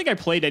Cliff, I don't think I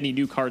played any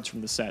new cards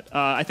from the set.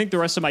 I think the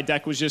rest of my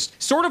deck was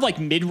just sort of, like,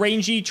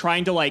 mid-rangey,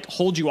 trying to, like,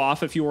 hold you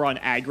off if you were on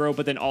aggro,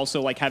 but then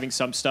also, like, having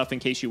some stuff in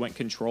case you went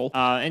control.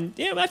 And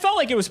yeah, I felt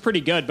like it was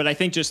pretty good, but I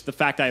think just the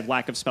fact I have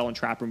lack of spell and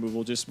trap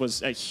removal just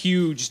was a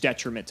huge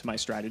detriment to my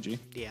strategy.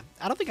 Yeah,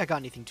 I don't think I got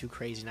anything too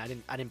crazy,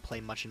 and I didn't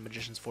play much in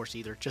Magician's Force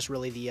either. Just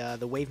really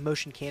the wave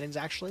motion cannons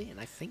actually, and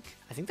I think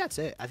that's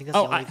it. I think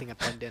that's the only thing I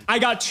plugged in. I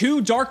got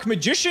 2 Dark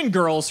Magician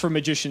girls for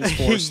Magician's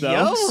Force though.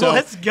 Yo, so,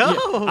 let's go.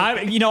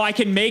 Yeah, I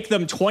can make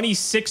them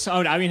 26. Oh,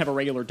 I don't even have a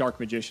regular Dark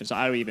Magician, so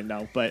I don't even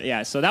know. But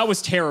yeah, so that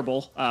was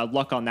terrible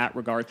luck on that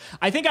regard.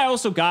 I think I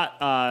also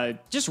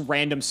got just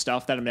random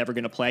stuff that I'm never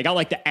gonna play. I got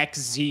like the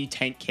XZ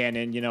tank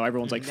cannon.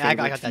 Everyone's like favorite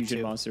I got fusion that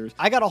too. monsters.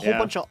 I got a whole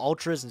bunch of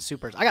ultras and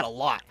supers. I got a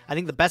lot. I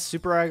think the best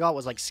super I got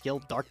was like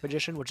skilled Dark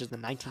Magician, which is the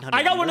 1900.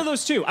 I got one of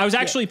those too. I was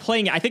actually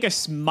playing it. I think I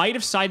might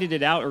have sided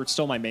it out, or it's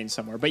still my main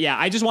somewhere. But yeah,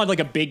 I just wanted like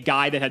a big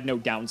guy that had no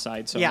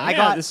downside. So yeah, I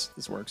got this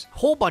works.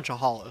 Whole bunch of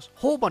hollows,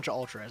 whole bunch of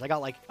ultras. I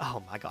got like,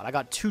 oh my god, I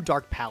got 2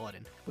 Dark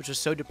Paladin, which was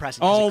so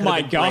depressing. Oh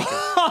my god.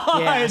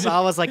 Yeah, so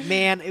I was like,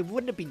 man,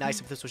 wouldn't it be nice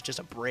if this was just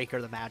a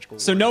breaker, the magical?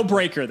 So no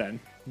breaker then.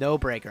 No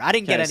breaker. I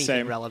didn't get anything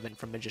same. relevant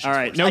from Magician's All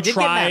right, Force. no I did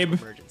tribe. Get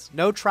Versions.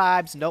 No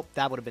tribes. Nope,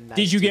 that would have been nice.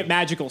 Did you too. get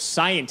magical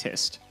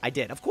scientist? I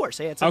did, of course.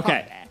 Hey, it's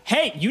okay.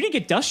 Hey, you didn't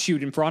get Dust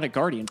Shoot in Veronic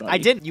Guardian, buddy. I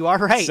didn't. You are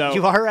right. So,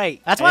 you are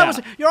right. That's why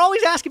you're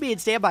always asking me in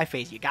standby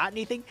phase. You got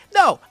anything?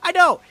 No, I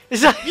don't.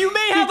 You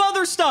may have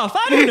other stuff.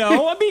 I don't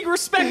know. I'm being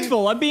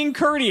respectful. I'm being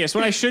courteous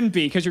when I shouldn't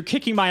be because you're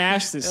kicking my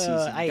ass this season.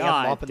 I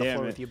am mopping the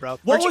floor with you, bro.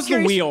 What was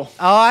the wheel?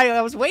 Oh,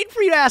 I was waiting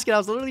for you to ask it. I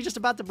was literally just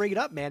about to bring it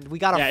up, man. We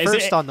got a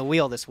first on the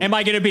wheel this week. Am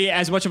I going to be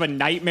as much of a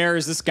nightmare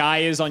as this guy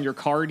is on your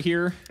card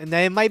here? And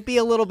then it might be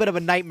a little bit of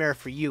a nightmare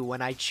for you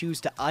when I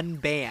choose to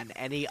unban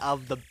any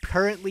of the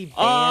currently banned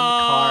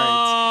cards.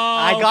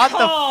 I got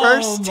the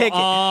first ticket.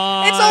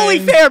 It's only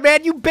fair,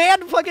 man. You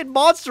banned fucking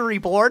Monster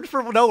Reborn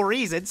for no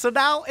reason, so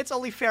now it's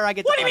only fair I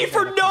get. What do you mean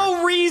for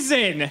no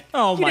reason?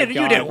 Oh my god!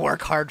 You didn't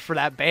work hard for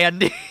that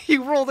ban.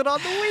 You rolled it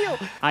on the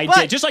wheel. I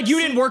did. Just like you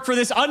didn't work for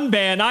this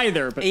unban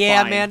either. But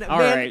yeah, fine. man. All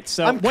right.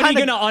 So when are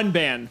you gonna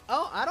unban?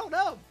 Oh, I don't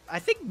know. I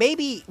think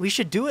maybe we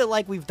should do it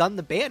like we've done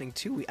the banning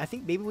too. I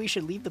think maybe we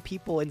should leave the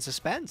people in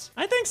suspense.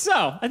 I think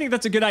so. I think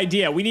that's a good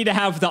idea. We need to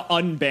have the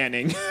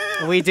unbanning.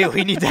 We do.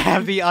 We need to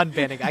have the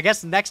unbanning. I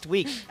guess next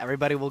week,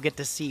 everybody will get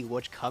to see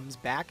which comes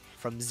back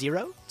from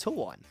 0 to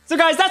 1. So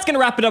guys, that's going to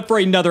wrap it up for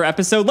another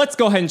episode. Let's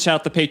go ahead and shout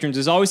out the patrons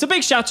as always. So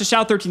big shout to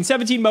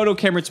Shout1317, Moto,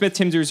 Cameron Smith,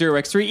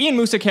 Tim00x3, Ian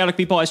Musa, Chaotic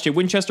People, SJ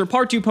Winchester,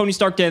 Part 2, Pony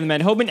Stark, Dan the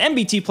Man Hoban,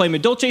 MBT Play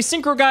Madolce,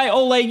 Synchro Guy,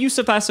 Ole,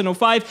 Yusuf Asin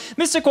 05,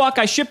 Mystic Walk,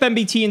 I Ship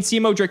MBT and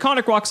CMO,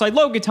 Draconic Rockslide,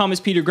 Logan Thomas,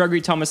 Peter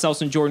Gregory, Thomas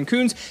Nelson, Jordan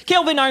Coons,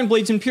 Calvin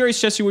Ironblades, and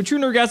Purist, Jesse True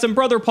Nergasm,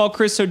 Brother Paul,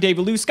 Chris, So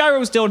David Lou,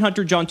 Skyrose, Dylan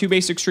Hunter, John Two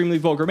Base, Extremely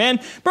Vulgar Man,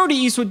 Brody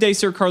Eastwood, Day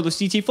Sir, Carlos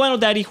DT, Flannel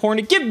Daddy,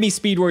 Hornet, Give Me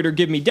Speedroid or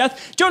Give Me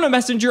Death, Jonah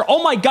Messenger,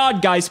 oh my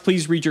god, guys,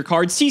 please read your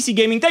cards, CC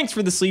Gaming, thanks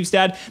for the sleeves,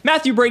 Dad,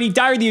 Matthew Brady,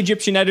 Dyer the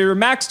Egyptian Editor,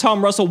 Max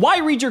Tom Russell, why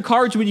read your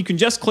cards when you can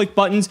just click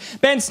buttons,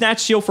 Ben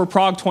Snatch Shield for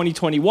Prague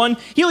 2021,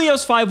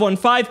 Helios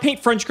 515, Paint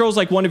French Girls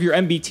like one of your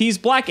MBTs,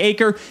 Black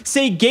Acre,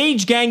 Say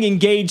Gage Gang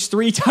Engage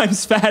 3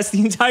 times fast, the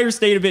entire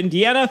state of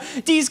Indiana,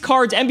 D's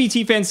Cards,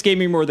 MBT Fans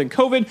Gaming More Than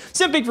COVID,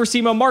 Simping for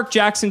Simo, Mark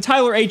Jackson,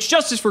 Tyler H,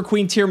 Justice for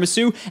Queen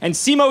Tiramisu, and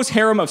Simo's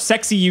harem of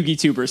sexy Yugi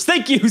tubers.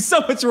 Thank you so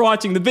much for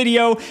watching the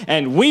video,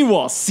 and we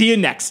will see you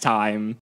next time.